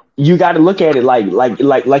 You got to look at it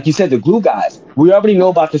like you said, the glue guys. We already know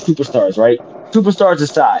about the superstars, right? Superstars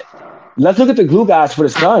aside, let's look at the glue guys for the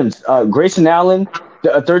Suns. Grayson Allen,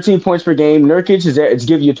 13 points per game. Nurkic is there. It's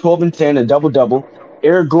giving you 12 and 10, a double-double.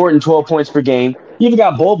 Eric Gordon, 12 points per game. You even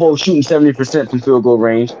got Bobo shooting 70% from field goal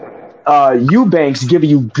range. Eubanks giving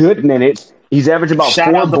you good minutes. He's averaging about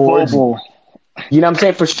Shout 4 out to boards. Bobo. You know what I'm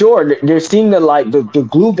saying? For sure. They're seeing the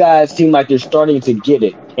glue guys seem like they're starting to get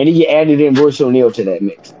it. And then you added in Royce O'Neal to that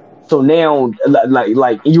mix. So now,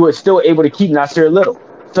 like you were still able to keep Nasir Little.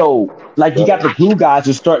 So, like, you got the glue guys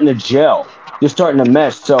who are starting to gel. They're starting to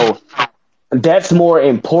mesh. So, that's more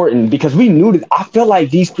important because we knew that. I felt like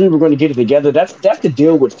these three were going to get it together. That's the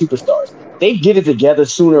deal with superstars. They get it together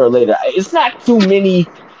sooner or later. It's not too many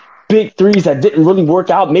big threes that didn't really work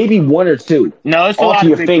out. Maybe one or two. No, it's a lot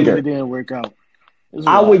of big threes that didn't work out.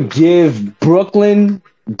 I would give Brooklyn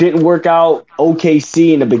didn't work out.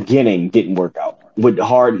 OKC in the beginning didn't work out with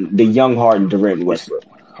Harden, the young Harden, Durant, and Westbrook.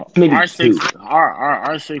 Maybe our two.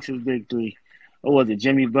 Our six is big three. What was it?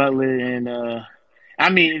 Jimmy Butler and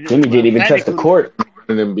Jimmy didn't even touch the court.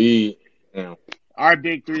 And then B, yeah. Our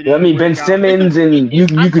big three. Ben Simmons and you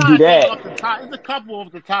could do that. There's a couple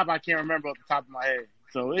off the top I can't remember off the top of my head.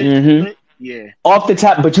 So yeah, off the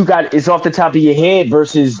top, but it's off the top of your head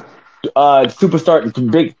versus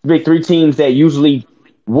superstar big three teams that usually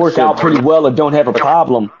work out pretty well or don't have a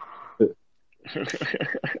problem. As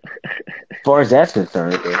far as that's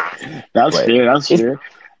concerned, that's fair.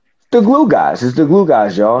 The glue guys. It's the glue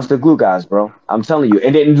guys, y'all. It's the glue guys, bro. I'm telling you.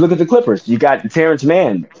 And then look at the Clippers. You got Terrence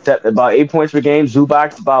Mann, about 8 points per game.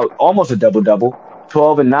 Zubac about almost a double-double,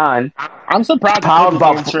 12 and 9. I'm surprised the Clippers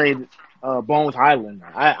didn't trade Bones Highland.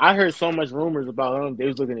 I heard so much rumors about him. They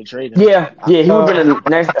was looking to trade him. Yeah, he would have been a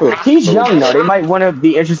nice. He's young though. They might want to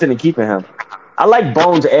be interested in keeping him. I like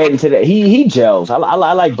Bones adding to that. He gels. I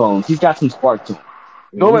like Bones. He's got some spark to him.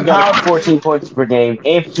 Norman Powell, 14 points per game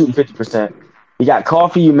and shooting 50%. You got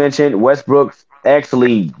Coffee, you mentioned. Westbrook's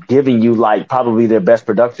actually giving you like probably their best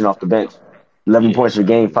production off the bench. 11 points per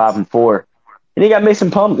game, 5 and 4. And you got Mason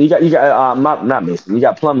Plumlee. You got not Mason. You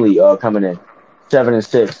got Plumlee coming in, 7 and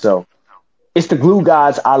 6. So it's the glue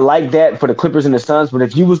guys. I like that for the Clippers and the Suns. But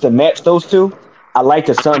if you was to match those two, I like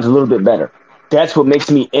the Suns a little bit better. That's what makes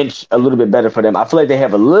me inch a little bit better for them. I feel like they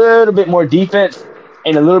have a little bit more defense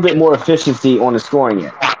and a little bit more efficiency on the scoring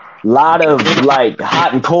end. A lot of like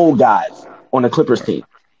hot and cold guys on the Clippers team.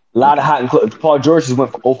 A lot of hot and cold. Paul George just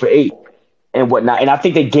went for 0 for 8 and whatnot. And I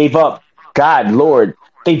think they gave up, God, Lord,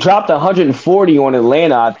 they dropped 140 on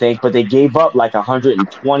Atlanta, I think, but they gave up like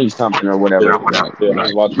 120 something or whatever. Yeah. You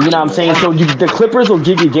know what I'm saying? So the Clippers will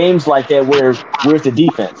give you games like that where where's the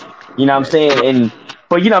defense? You know what I'm saying?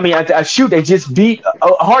 But you know what I mean? I shoot, they just beat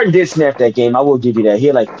Harden did snap that game. I will give you that. He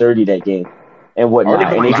had like 30 that game and whatnot.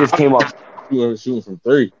 And they just came up. He was shooting from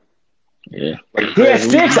 3. Yeah. He had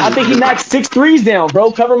 6. I think he knocked 6 threes down,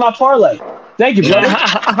 bro. Cover my parlay. Thank you, brother.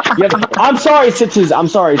 I'm sorry, Sixers.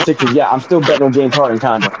 Yeah, I'm still betting on James Harden,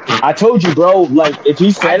 kinda. I told you, bro. Like, if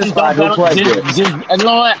he's satisfied, he'll try you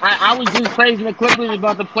know what? I was just praising the Clippers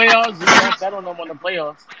about the playoffs. Just bet on them on the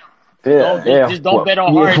playoffs. Just don't bet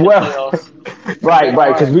on Harden in the playoffs.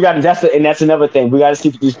 Right. Because we got that's another thing. We got to see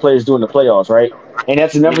what these players do in the playoffs, right? And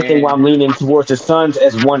that's another thing why I'm leaning towards the Suns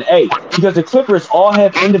as 1A, because the Clippers all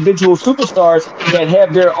have individual superstars that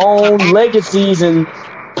have their own legacies and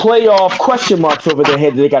playoff question marks over their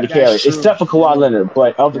head that they got to carry, except for Kawhi Leonard.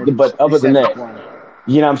 But other than that,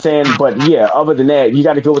 you know what I'm saying? But yeah, other than that, you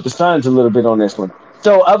got to go with the Suns a little bit on this one.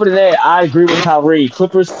 So other than that, I agree with Kyrie.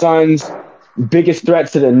 Clippers, Suns, biggest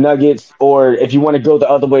threat to the Nuggets, or if you want to go the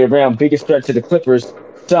other way around, biggest threat to the Clippers,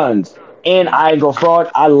 Suns. And I ain't go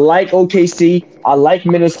fraud. I like OKC. I like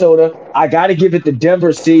Minnesota. I got to give it the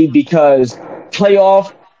Denver C because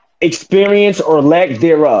playoff experience or lack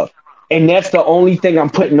thereof, and that's the only thing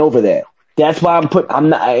I'm putting over that. That's why I'm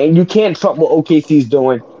not. And you can't trump what OKC's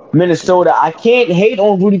doing. Minnesota. I can't hate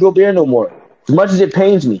on Rudy Gobert no more. As much as it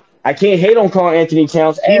pains me, I can't hate on Karl Anthony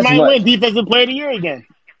Towns He as might much. win Defensive Player of the Year again.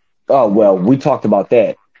 Oh well, we talked about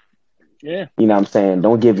that. Yeah. You know what I'm saying?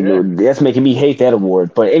 Don't give that's making me hate that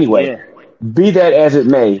award. But anyway, Yeah. be that as it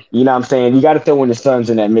may, you know what I'm saying? You got to throw in the Suns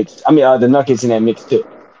in that mix. I mean, the Nuggets in that mix too.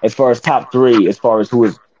 As far as top three, as far as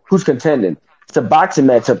who's contending, it's a boxing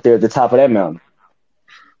match up there at the top of that mountain.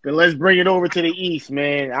 Then let's bring it over to the East,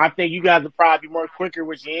 man. I think you guys will probably be more quicker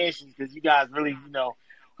with your answers because you guys really,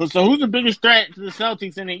 So who's the biggest threat to the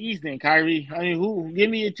Celtics in the East then, Kyrie? I mean, who? Give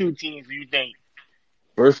me your two teams. Who you think?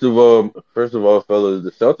 First of all, fellas,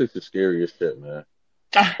 the Celtics are scary as shit, man.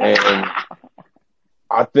 And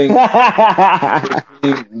I think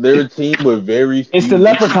they're a team with very. It's the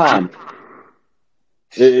leprechaun.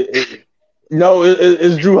 It's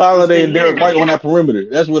Drew Holiday and Derek White on that perimeter.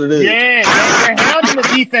 That's what it is. Yeah, they're hounding the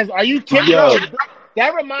defense. Are you kidding? Yo.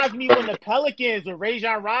 That reminds me when the Pelicans or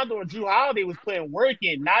Rajon Rondo or Drew Holiday was playing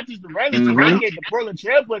working, not just the regular team. They gave the Portland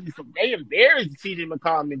Trailblazers some. They embarrassed CJ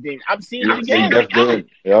McCollum and Dave. I'm seeing it again.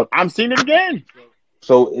 Yep. I'm seeing it again.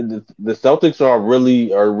 So the Celtics are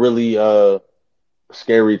really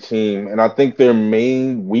scary team, and I think their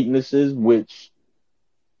main weaknesses, which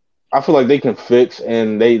I feel like they can fix,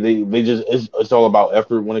 and they just it's all about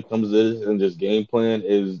effort when it comes to this and just game plan.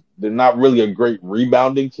 Is they're not really a great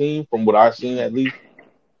rebounding team from what I've seen at least,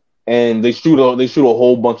 and they shoot a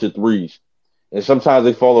whole bunch of threes, and sometimes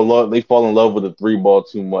they fall in love with the three ball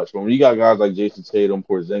too much. But when you got guys like Jason Tatum,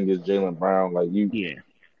 Porzingis, Jaylen Brown, like you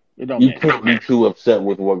can't be too upset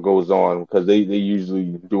with what goes on because they usually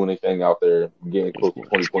do anything out there getting close to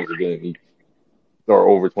 20 points a game each or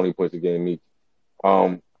over 20 points a game each.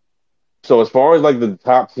 So as far as like the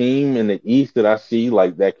top team in the East that I see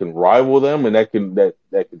like that can rival them and that can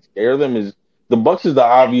scare them is the Bucks is the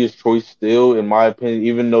obvious choice still in my opinion.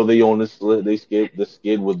 Even though they own they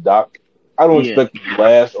skid with Doc, I don't expect to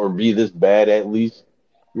last or be this bad at least.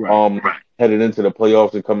 Headed into the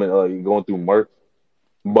playoffs and going through March,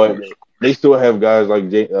 but they still have guys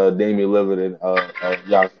like Damian Lillard and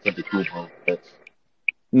Giannis Antetokounmpo. That's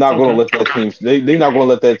not going to let that team. They're not going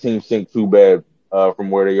to let that team sink too bad. From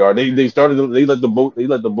where they are, they let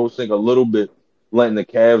the boat sink a little bit, letting the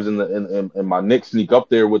Cavs and my Knicks sneak up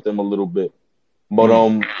there with them a little bit. But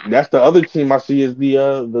that's the other team I see as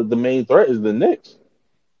the main threat is the Knicks.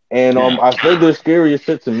 And I said they're scary as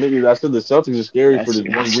shit to me. I said the Celtics are scary for this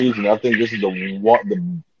one reason. I think this is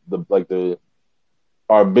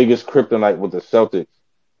our biggest kryptonite with the Celtics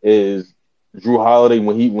is Drew Holiday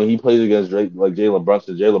when he plays against Jalen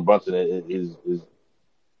Brunson. Jalen Brunson is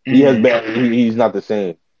he has bad. He's not the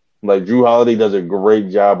same. Like Drew Holiday does a great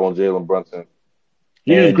job on Jalen Brunson.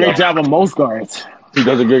 He does a great job on most guards. He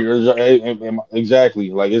does a great job. Exactly.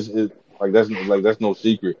 Like that's no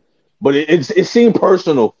secret. But it seemed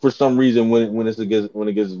personal for some reason when it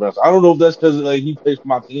gets Brunson. I don't know if that's because he plays for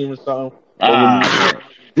my team or something.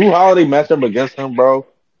 Drew Holiday matched up against him, bro.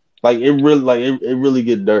 It really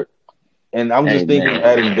get dirt. And I'm just thinking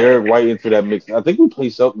adding Derek White into that mix. I think we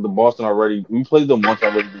played the Boston already. We played them once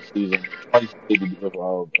already this season.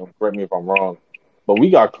 Correct me if I'm wrong. But we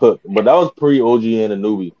got cooked. But that was pre-OG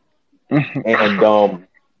Anunoby. And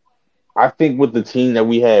I think with the team that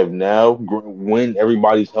we have now, when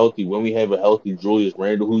everybody's healthy, when we have a healthy Julius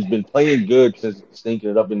Randle, who's been playing good since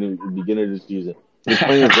stinking it up in the beginning of the season. He's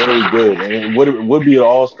playing very good. And it would be an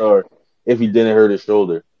all-star if he didn't hurt his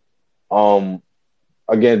shoulder.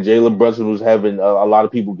 Again, Jalen Brunson was having a lot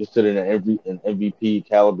of people considering an MVP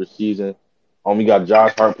caliber season. We got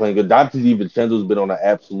Josh Hart playing good. Dante DiVincenzo's been on an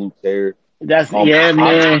absolute tear.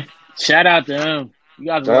 Man. Shout out to him.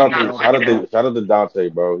 Shout out to Dante,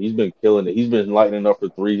 bro. He's been killing it. He's been lighting up for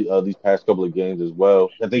three these past couple of games as well.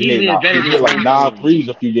 I think he hit like 9 threes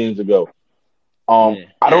a few games ago. I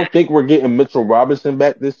don't think we're getting Mitchell Robinson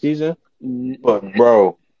back this season, but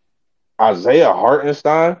bro, Isaiah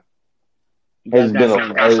Hartenstein has been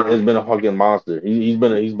a fucking monster. He's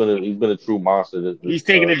been a true monster. He's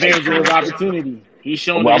taking advantage of his opportunity. He's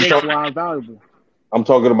showing the Knicks why I'm valuable. I'm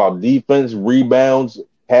talking about defense, rebounds,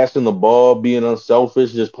 passing the ball, being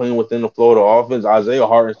unselfish, just playing within the flow of the offense. Isaiah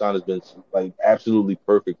Hartenstein has been absolutely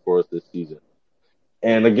perfect for us this season.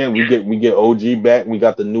 And again, we get OG back. We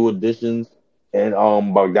got the new additions and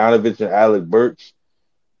Bogdanovich and Alec Burks.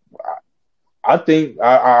 I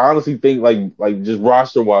honestly think like just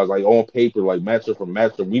roster wise, like on paper, like matchup for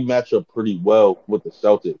matchup, we match up pretty well with the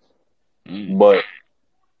Celtics. But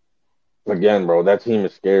again, bro, that team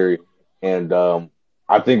is scary, and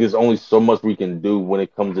I think there's only so much we can do when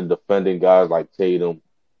it comes to defending guys like Tatum.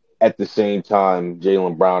 At the same time,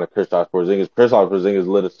 Jaylen Brown and Kristaps Porzingis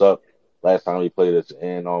lit us up last time he played us,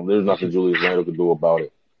 and there's nothing Julius Randle could do about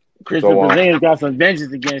it. Christopher So Porzingis got some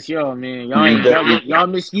vengeance against y'all, man. Y'all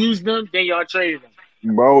misused them, then y'all traded them.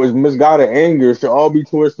 bro, it's misguided anger. It should all be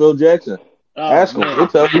towards Phil Jackson. Ask him. He'll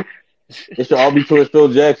tell you. It should all be towards Phil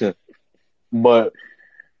Jackson. But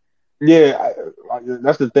yeah,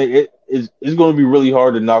 that's the thing. It's going to be really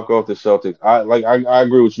hard to knock off the Celtics. I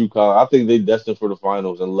agree with you, Kyle. I think they're destined for the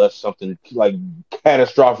finals unless something like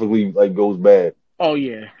catastrophically like goes bad. Oh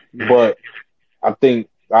yeah. But I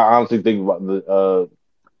honestly think about the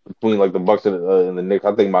between like the Bucks and the Knicks.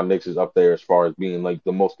 I think my Knicks is up there as far as being like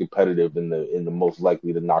the most competitive and the most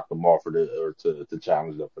likely to knock them off to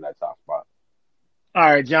challenge them for that top spot. All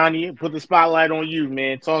right, Johnny, put the spotlight on you,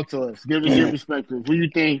 man. Talk to us. Give us your perspective. Who you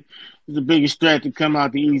think is the biggest threat to come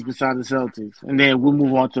out the East besides the Celtics? And then we'll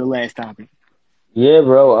move on to the last topic. Yeah,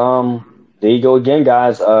 bro. There you go again,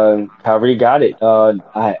 guys. Kyrie got it.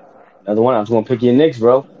 Another one. I was gonna pick your Knicks,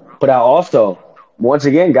 bro. But I also, once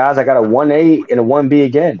again, guys, I got a 1A and a 1B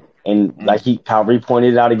again, and like Kyrie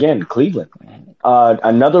pointed out again, Cleveland.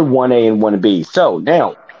 Another 1A and 1B. So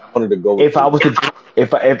now, if I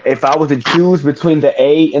was to choose between the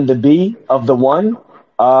A and the B of the one,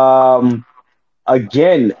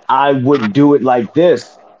 again, I would do it like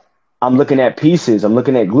this. I'm looking at pieces. I'm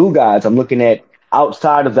looking at glue guys. I'm looking at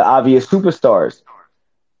outside of the obvious superstars.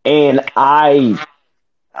 And I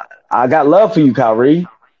got love for you, Kyrie.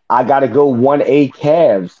 I got to go 1A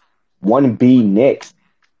Cavs, 1B Knicks.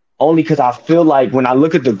 Only because I feel like when I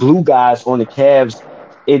look at the glue guys on the Cavs,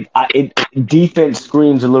 it defense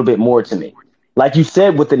screams a little bit more to me. Like you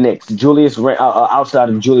said with the Knicks, outside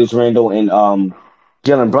of Julius Randle and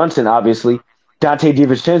Jalen Brunson, obviously, Dante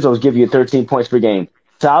DiVincenzo is giving you 13 points per game.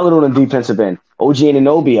 Solid on the defensive end. OG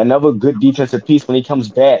Anunoby, another good defensive piece when he comes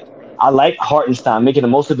back. I like Hartenstein making the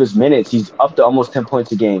most of his minutes. He's up to almost 10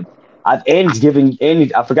 points a game. I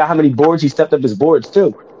forgot how many boards he stepped up his boards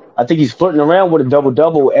too. I think he's flirting around with a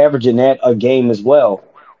double-double, averaging that a game as well.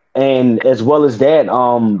 And as well as that,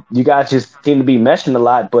 you guys just seem to be meshing a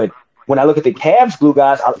lot. But when I look at the Cavs glue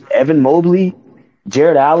guys, Evan Mobley,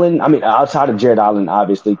 Jared Allen, outside of Jared Allen,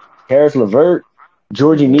 obviously, Harris LeVert,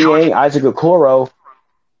 Georgie Niang, Isaac Okoro,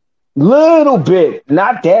 little bit,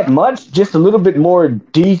 not that much, just a little bit more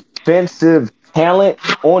defensive talent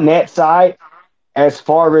on that side as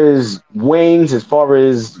far as wings,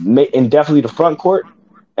 and definitely the front court.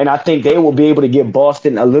 And I think they will be able to give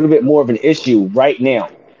Boston a little bit more of an issue right now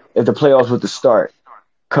if the playoffs were to start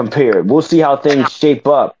compared. We'll see how things shape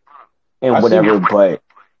up and whatever, but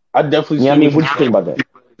I definitely what do you think about that?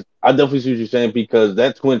 I definitely see what you're saying because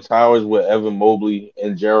that Twin Towers with Evan Mobley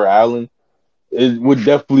and Jared Allen, it would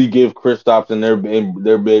definitely give Kristaps and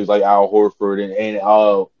their bigs like Al Horford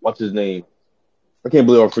and what's his name? I can't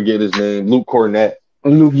believe I forget his name. Luke Cornett.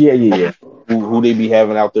 Yeah. Who they be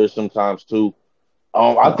having out there sometimes too.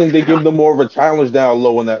 I think they give them more of a challenge down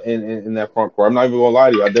low in that front court. I'm not even gonna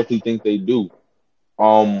lie to you. I definitely think they do.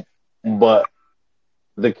 But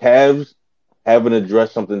the Cavs haven't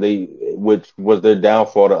addressed something which was their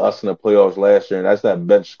downfall to us in the playoffs last year, and that's that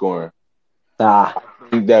bench scoring. I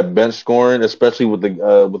think that bench scoring, especially with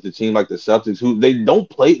the team like the Celtics, who they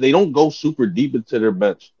don't go super deep into their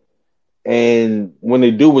bench. And when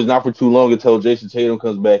they do, it's not for too long until Jason Tatum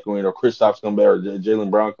comes back in or Kristaps comes back or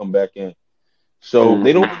Jaylen Brown come back in. So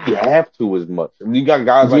they don't really have to as much. I mean, you got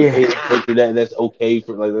guys like that's okay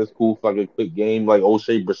for like that's cool for like a quick game like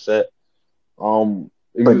O'Shea Brissett.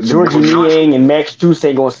 But Georgie Niang and Max Strus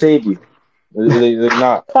ain't gonna save you. They're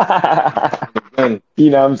not. You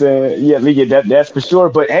know what I'm saying? Yeah, that's for sure.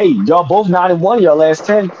 But hey, y'all both 9-1 y'all last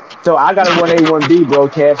 10. So I got a 1A, 1B, bro.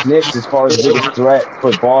 Cavs Knicks as far as biggest threat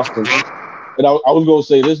for Boston. And I was gonna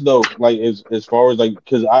say this though, like as far as like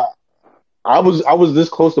because I was this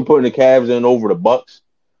close to putting the Cavs in over the Bucks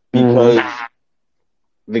because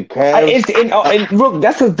the Cavs and look,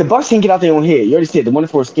 that's because the Bucks can't get out there on here. You already said the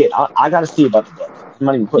 1-4 skid. I gotta see about the Bucks. I'm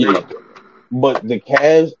not even putting it up there. But the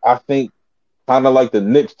Cavs, I think, kind of like the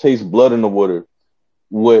Knicks taste blood in the water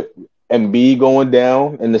with Embiid going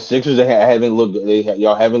down, and the Sixers haven't looked.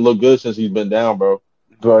 Y'all haven't looked good since he's been down, bro.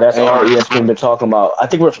 Bro, that's all ESPN been talking about. I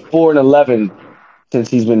think we're 4-11 since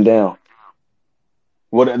he's been down.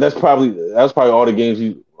 Well, that's probably all the games that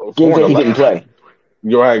he didn't play.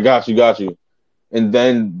 You're right. Got you. And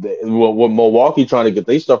then what Milwaukee trying to get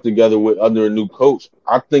their stuff together with under a new coach,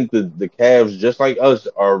 I think the Cavs, just like us,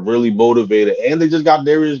 are really motivated, and they just got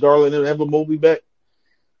Darius Garland and Evan Mobley back.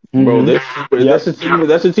 Bro, that's a team.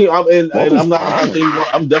 That's a team. And I'm not.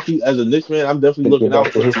 I'm definitely, as a Knicks fan, I'm definitely looking out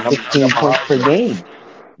for his 16 points per game.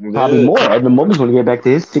 Yeah. Probably more. Evan Mobley's going to get back to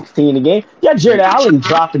his 16 a game. Yeah, Jared Allen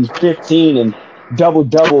dropping 15 and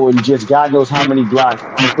double and just God knows how many blocks,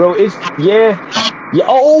 bro. It's yeah.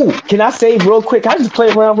 Oh, can I say real quick? Can I just play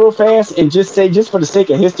around real fast and just say, just for the sake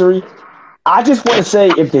of history, I just want to say,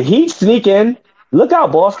 if the Heat sneak in, look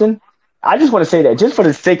out, Boston. I just want to say that just for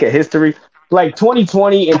the sake of history. Like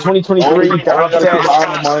 2020 and 2023,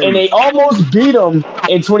 and they almost beat them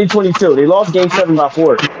in 2022. They lost Game 7 by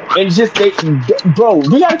 4. And just bro,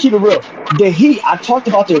 we gotta keep it real. The Heat, I talked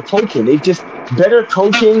about their coaching. They just better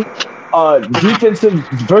coaching, defensive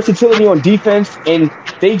versatility on defense, and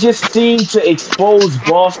they just seem to expose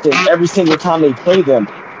Boston every single time they play them.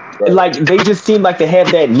 Like they just seem like they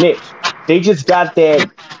have that niche. They just got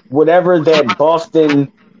that whatever that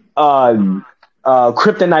Boston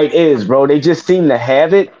kryptonite is, bro. They just seem to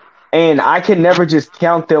have it, and I can never just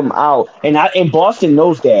count them out. And Boston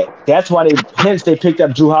knows that. That's why they picked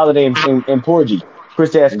up Drew Holiday and Porgy,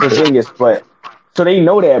 Kristaps Porzingis. But so they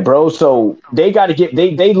know that, bro. So they got to get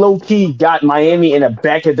they low key got Miami in the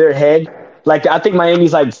back of their head. Like I think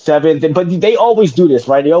Miami's like 7th, but they always do this,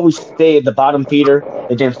 right? They always stay at the bottom feeder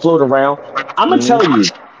and then float around. I'm gonna tell you.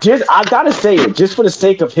 I gotta say it, just for the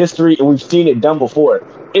sake of history, and we've seen it done before.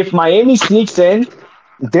 If Miami sneaks in,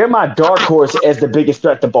 they're my dark horse as the biggest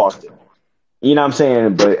threat to Boston. You know what I'm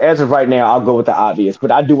saying? But as of right now, I'll go with the obvious. But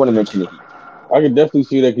I do want to mention it. I can definitely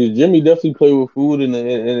see that because Jimmy definitely played with food in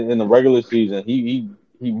the regular season. He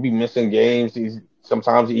be missing games. He's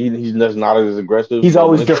just not as aggressive. He's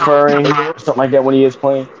always deferring, something like that when he is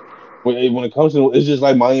playing. When it comes to, it's just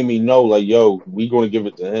like Miami know, like, yo, we going to give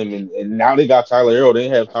it to him. And now they got Tyler Hero. They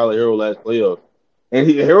didn't have Tyler Hero last playoff. And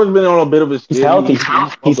Hero's been on a bit of a skid.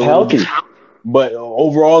 He's healthy. But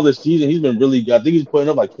overall this season, he's been really good. I think he's putting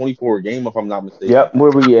up like 24 a game, if I'm not mistaken. Yep, where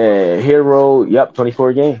we at? Hero, 24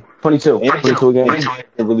 a game. 22 a game. He's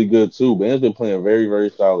been really good, too. But he's been playing very, very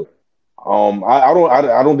solid.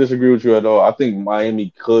 I don't disagree with you at all. I think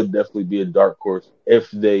Miami could definitely be a dark horse if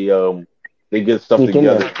they get stuff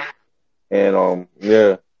together. And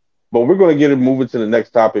yeah, but we're gonna get it moving to the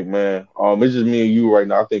next topic, man. It's just me and you right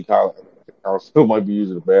now. I think Kyle still might be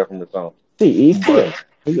using the bathroom or something. He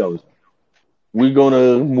goes. We're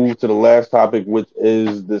gonna move to the last topic, which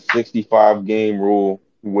is the 65 game rule,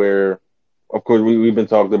 where, of course, we've been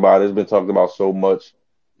talking about. It's been talked about so much.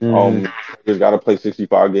 He's got to play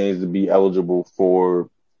 65 games to be eligible for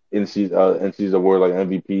NC's award, like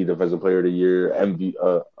MVP, Defensive Player of the Year,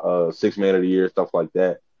 Sixth Man of the Year, stuff like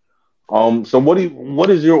that. So what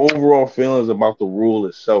is your overall feelings about the rule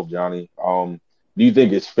itself, Johnny? Do you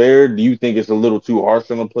think it's fair? Do you think it's a little too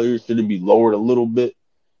harsh on the players? Should it be lowered a little bit?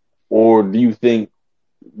 Or do you think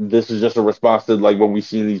this is just a response to like what we've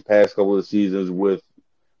seen these past couple of seasons with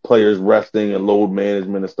players resting and load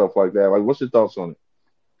management and stuff like that? Like, what's your thoughts on it?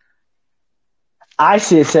 I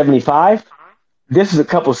said 75. This was a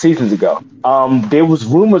couple seasons ago. There was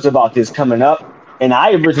rumors about this coming up, and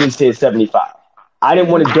I originally said 75. I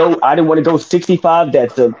didn't want to go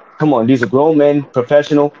 65. Come on, these are grown men,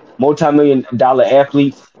 professional, multi-million-dollar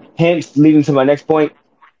athletes. Hence, leading to my next point,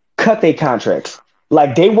 cut their contracts.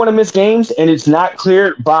 Like, they want to miss games, and it's not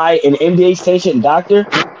cleared by an NBA sanctioned doctor.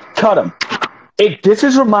 Cut them. This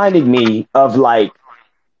is reminding me of, like,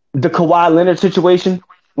 the Kawhi Leonard situation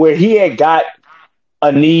where he had got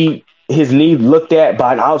his knee looked at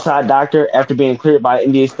by an outside doctor after being cleared by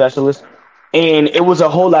an NBA specialist. And it was a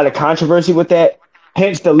whole lot of controversy with that.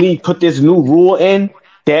 Hence, the league put this new rule in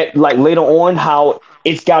that, like, later on, how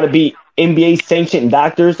it's got to be NBA sanctioned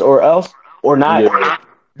doctors or else or not. Yeah.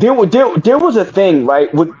 There was a thing,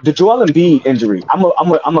 right, with the Joel Embiid injury. I'm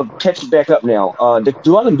gonna catch it back up now. The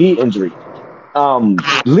Joel Embiid injury.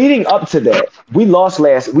 Leading up to that, we lost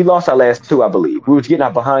our last two, I believe. We was getting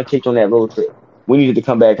our behind kicked on that road trip. We needed to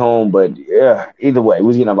come back home, but yeah, either way, we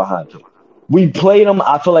was getting our behind kicked. We played them,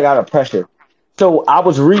 I feel like, out of pressure. So I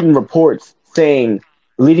was reading reports saying,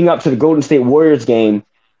 leading up to the Golden State Warriors game,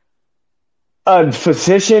 a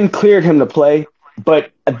physician cleared him to play,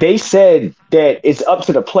 but they said that it's up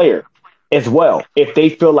to the player as well if they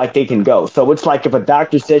feel like they can go. So it's like if a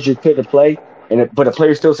doctor says you're clear to play, but a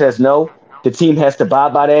player still says no, the team has to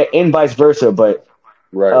abide by that, and vice versa. But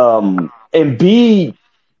Embiid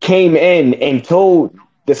came in and told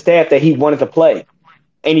the staff that he wanted to play,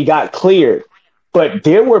 and he got cleared. But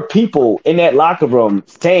there were people in that locker room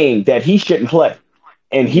saying that he shouldn't play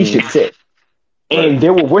and he should sit. And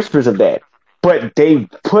there were whispers of that. but they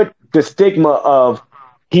put the stigma of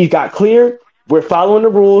he got cleared, we're following the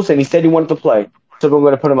rules, and he said he wanted to play, so we're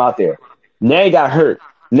going to put him out there. Now he got hurt.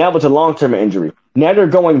 Now it's a long-term injury. Now they're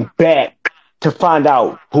going back to find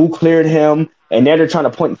out who cleared him, and now they're trying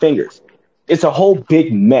to point fingers. It's a whole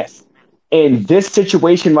big mess. In this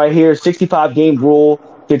situation right here, 65-game rule,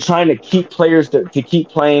 they're trying to keep players to keep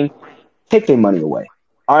playing. Take their money away.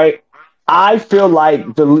 All right? I feel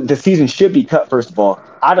like the season should be cut, first of all.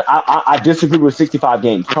 I disagree with 65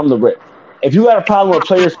 games from the rip. If you got a problem with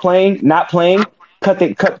players not playing, cut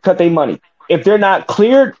their money. If they're not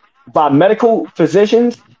cleared by medical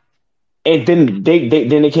physicians, and then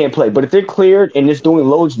they can't play. But if they're cleared and it's doing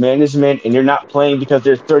loads management and they're not playing because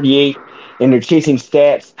they're 38 and they're chasing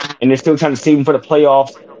stats and they're still trying to save them for the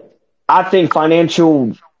playoffs, I think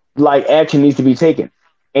financial action needs to be taken.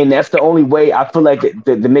 And that's the only way I feel like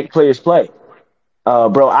to make players play.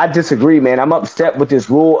 Bro, I disagree, man. I'm upset with this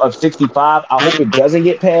rule of 65. I hope it doesn't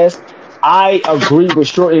get passed. I agree with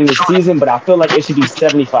shortening the season, but I feel like it should be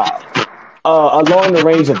 75. Along the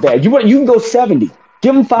range of that. You can go 70.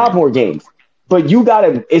 Give them 5 more games. But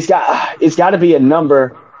it's got to be a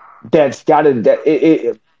number it's got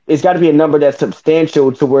to be a number that's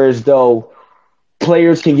substantial to where as though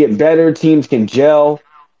players can get better, teams can gel,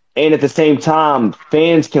 and at the same time,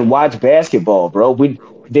 fans can watch basketball, bro.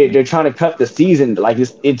 They're trying to cut the season. Like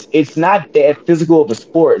it's not that physical of a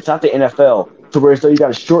sport. It's not the NFL to where as though you got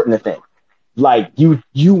to shorten the thing. Like you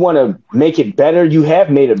want to make it better. You have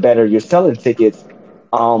made it better. You're selling tickets.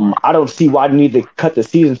 I don't see why you need to cut the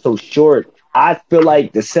season so short. I feel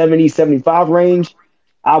like the 70, 75 range,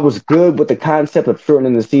 I was good with the concept of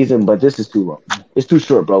shortening the season, but this is too long. It's too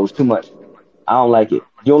short, bro. It's too much. I don't like it.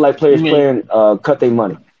 You don't like players playing, cut their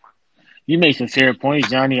money. You make some fair points,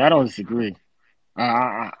 Johnny. I don't disagree.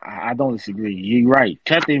 I don't disagree. You're right.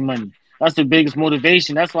 Cut their money. That's the biggest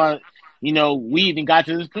motivation. That's why, we even got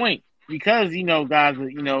to this point. Because, guys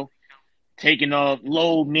are, taking off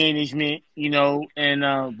load management, and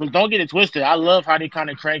but don't get it twisted. I love how they kind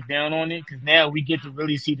of crack down on it because now we get to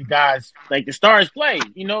really see the guys, like the stars play.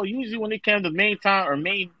 Usually when it comes to main time or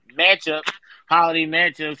main matchups, holiday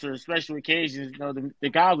matchups or special occasions, the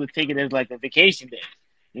guys would take it as like a vacation day.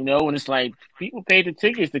 And it's like people pay the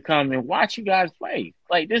tickets to come and watch you guys play.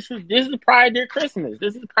 Like this is probably their Christmas.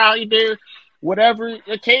 This is probably their whatever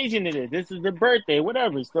occasion it is. This is their birthday,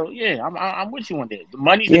 whatever. So yeah, I'm with you on that. The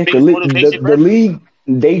money's the biggest motivation. The league,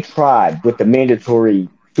 they tried with the mandatory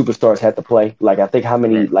superstars had to play. Like I think how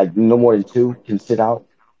many, like no more than 2 can sit out.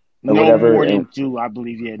 Or no whatever. More than 2, I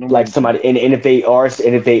believe. Yeah, like somebody, and if they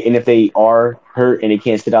are hurt and they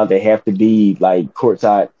can't sit out, they have to be like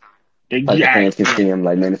courtside. Like the fans can see them,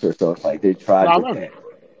 like mandatory stuff. Like they tried with that.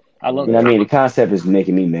 I love that. I mean, the concept is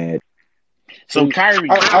making me mad. So Kyrie,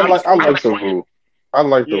 I like the rule. I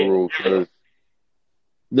like the rule because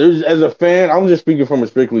there's, as a fan, I'm just speaking from a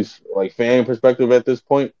strictly like fan perspective at this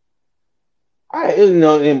point. Ain't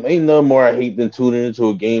no more I hate than tuning into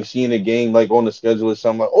a game, seeing a game like on the schedule or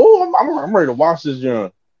something like, I'm ready to watch this,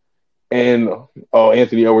 John. And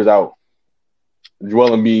Anthony Edwards out, Joel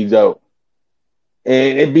Embiid's out.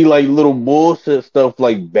 And it'd be like little bullshit stuff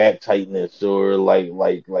like back tightness or like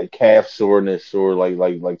calf soreness or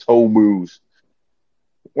like toe moves.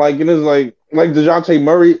 Like it is like DeJounte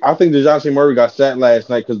Murray. I think DeJounte Murray got sat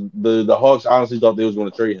last night because the Hawks honestly thought they was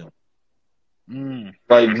going to trade him.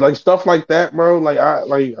 Like stuff like that, bro.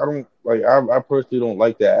 I personally don't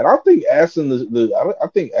like that. And I think asking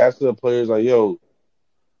the players like, yo,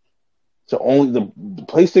 to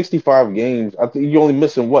play 65 games. I think you're only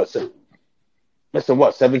missing what?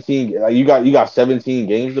 17? Like you got 17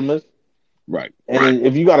 games to miss, right? And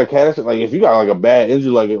if you got a cast, like if you got like a bad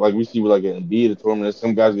injury, like we see with like an Embiid, a tournament,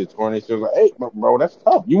 some guys get torn. They like, hey, bro, that's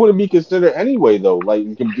tough. You wouldn't be considered anyway, though. Like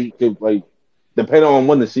you can be like depending on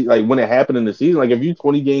when when it happened in the season. Like if you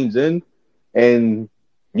 20 games in and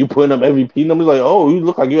you putting up MVP numbers, like you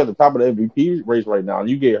look like you're at the top of the MVP race right now, and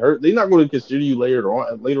you get hurt, they're not going to consider you later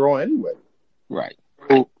on anyway. Right.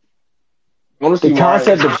 So, the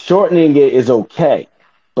concept of shortening it is okay,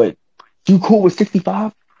 but you cool with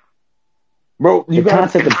 65? Bro, the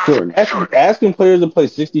concept of shortening. Asking players to play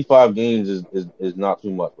 65 games is not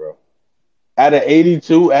too much, bro. Out of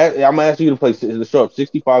 82, I'm gonna ask you to show up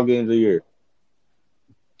 65 games a year.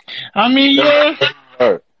 I mean, yeah.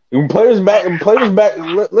 Players back.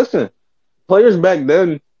 Listen, players back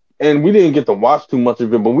then, and we didn't get to watch too much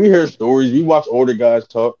of it, but we hear stories. We watch older guys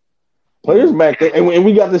talk. Players back then, and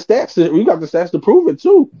we got the stats. We got the stats to prove it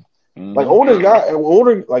too. Like older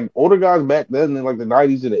guys back then in like the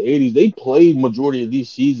 90s and the 80s, they played majority of these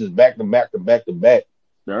seasons back to back.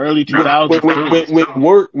 The early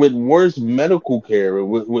 2000s with worse medical care,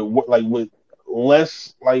 with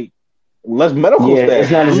less medical Yeah, staff.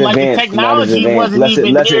 it's not as Like the advanced. Not as technology advanced. wasn't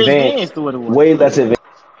even Less near as advanced. advanced to what it was. Way less advanced.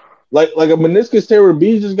 Like a meniscus tear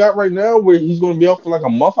B just got right now, where he's going to be out for like a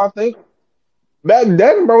month, I think. Back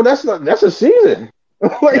then, bro, that's a season.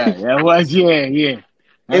 Like, Yeah, that was yeah. and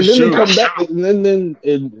That's then true. they come back, and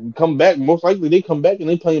then come back. Most likely, they come back and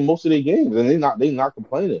they playing most of their games, and they not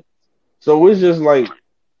complaining. So it's just like,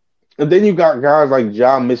 and then you got guys like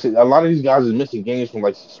John missing. A lot of these guys is missing games from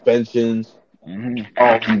like suspensions,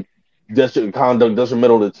 conduct,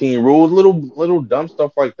 detrimental to team rules, little dumb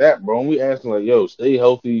stuff like that, bro. And we asking like, yo, stay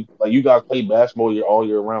healthy. Like you guys play basketball all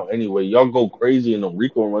year round anyway. Y'all go crazy in the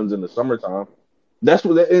Rico runs in the summertime. That's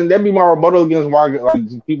what, and that'd be my rebuttal against why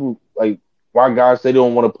like people like why guys say they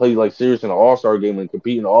don't want to play like serious in an All-Star game and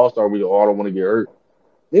compete in the All-Star. We all don't want to get hurt.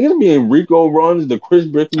 Niggas be in Rico runs, the Chris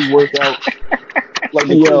Brickley workout. Like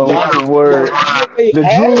the word. The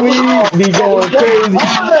Drewies be going crazy.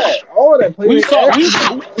 All that. We trying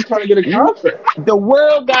to get a contract. The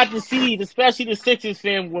world got to see, especially the Sixers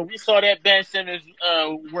fan, when we saw that Ben Simmons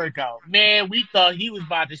workout. Man, we thought he was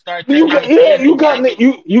about to start. You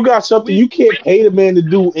got something you can't pay the man to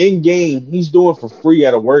do in game. He's doing for free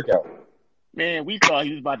at a workout. Man, we thought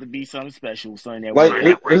he was about to be something special. Something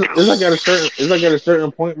that it's like at a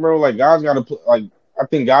certain point, bro. Like guys got to like. I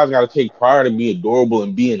think guys got to take pride in being durable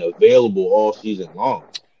and being available all season long.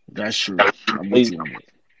 That's true.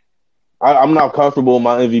 I'm not comfortable with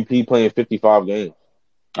my MVP playing 55 games.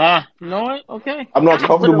 You know what? Okay. I'm not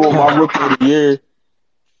comfortable with my rookie of the year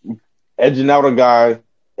edging out a guy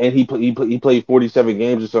and he played 47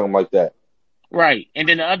 games or something like that. Right. And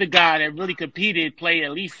then the other guy that really competed played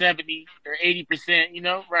at least 70 or 80%, you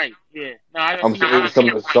know? Right. Yeah. No, I'm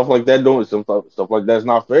saying stuff like that stuff like that's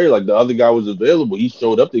not fair. Like the other guy was available. He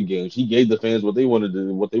showed up to games. He gave the fans what they wanted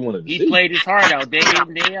to see. He played his heart out day in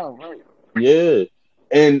and day out, right? Yeah.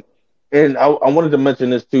 And I wanted to mention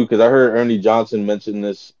this too, because I heard Ernie Johnson mention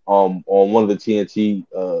this on one of the TNT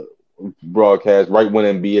broadcasts right when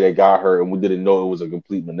Embiid had got hurt and we didn't know it was a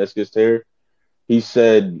complete meniscus tear. He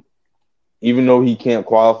said, even though he can't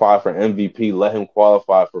qualify for MVP, let him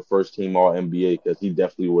qualify for first team All NBA because he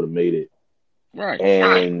definitely would have made it. Right.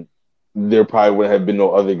 And there probably would have been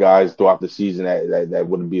no other guys throughout the season that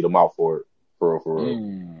wouldn't beat him out for it. For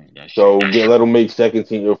real. So let him make second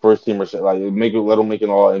team or first team or like let him make an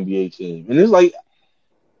All NBA team. And it's like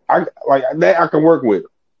I can work with.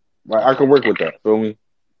 Like I can work with that. Feel me?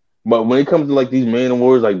 But when it comes to like these man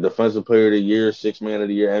awards, like defensive player of the year, 6th man of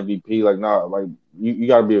the year, MVP, like nah, like you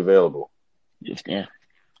gotta be available. Just yeah.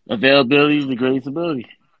 Availability is the greatest ability.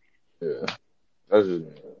 Yeah. That's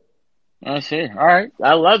it. All right.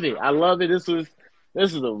 I love it. This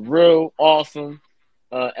is a real awesome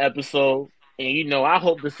episode. And you know, I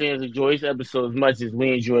hope the fans enjoy this episode as much as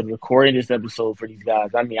we enjoyed recording this episode for these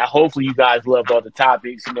guys. I mean, hopefully you guys loved all the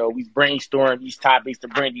topics. You know, we brainstormed these topics to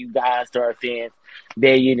bring you guys to our fans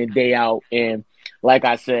day in and day out. And like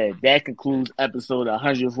I said, that concludes episode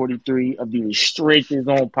 143 of the Restricted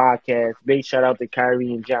Zone podcast. Big shout out to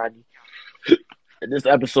Kyrie and Johnny. This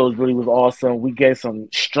episode really was awesome. We get some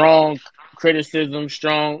strong criticism,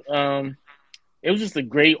 it was just a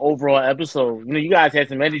great overall episode. You know, you guys had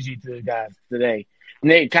some energy to the guys today.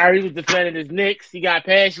 Kyrie was defending his Knicks. He got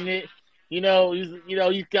passionate. You know,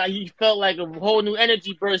 he felt like a whole new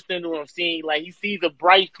energy burst into him. He sees a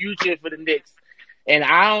bright future for the Knicks. And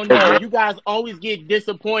I don't know, you guys always get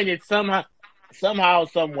disappointed somehow,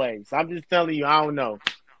 some way. So I'm just telling you, I don't know.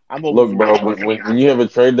 Look, bro, when you have a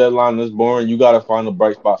trade deadline this boring, you got to find a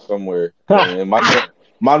bright spot somewhere. And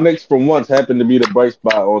my Knicks for once happened to be the bright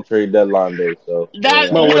spot on trade deadline day. So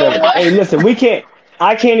whatever. Hey, listen,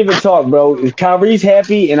 I can't even talk, bro. Kyrie's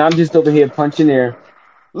happy, and I'm just over here punching air.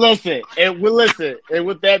 Listen. And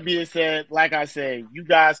with that being said, like I said, you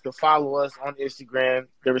guys can follow us on Instagram,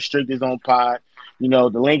 the Restricted Zone Pod. You know,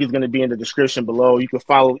 the link is going to be in the description below. You can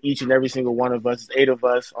follow each and every single one of us. It's 8 of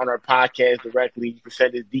us on our podcast directly. You can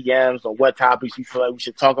send us DMs on what topics you feel like we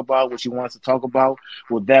should talk about, what you want us to talk about.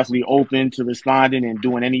 We're definitely open to responding and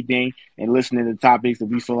doing anything and listening to topics that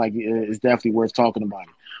we feel like is definitely worth talking about.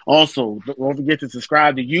 Also, don't forget to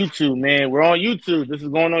subscribe to YouTube, man. We're on YouTube. This is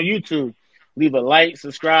going on YouTube. Leave a like,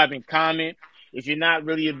 subscribe, and comment. If you're not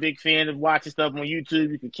really a big fan of watching stuff on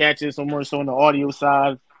YouTube, you can catch us more so on the audio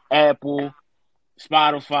side, Apple,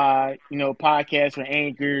 Spotify, you know, podcasts for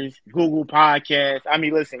anchors, Google Podcasts. I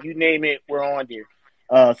mean, listen, you name it, we're on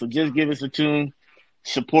there. So just give us a tune,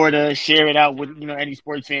 support us, share it out with, you know, any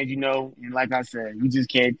sports fans you know. And like I said, we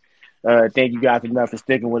just can't thank you guys enough for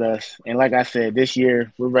sticking with us. And like I said, this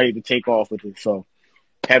year we're ready to take off with it. So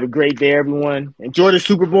Have a great day, everyone. Enjoy the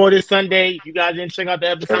Super Bowl this Sunday. If you guys didn't check out the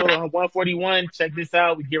episode on 141, check this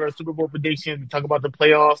out. We give our Super Bowl predictions. We talk about the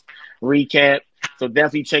playoffs, recap. So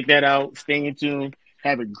definitely check that out. Stay in tune.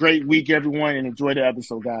 Have a great week, everyone, and enjoy the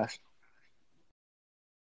episode, guys.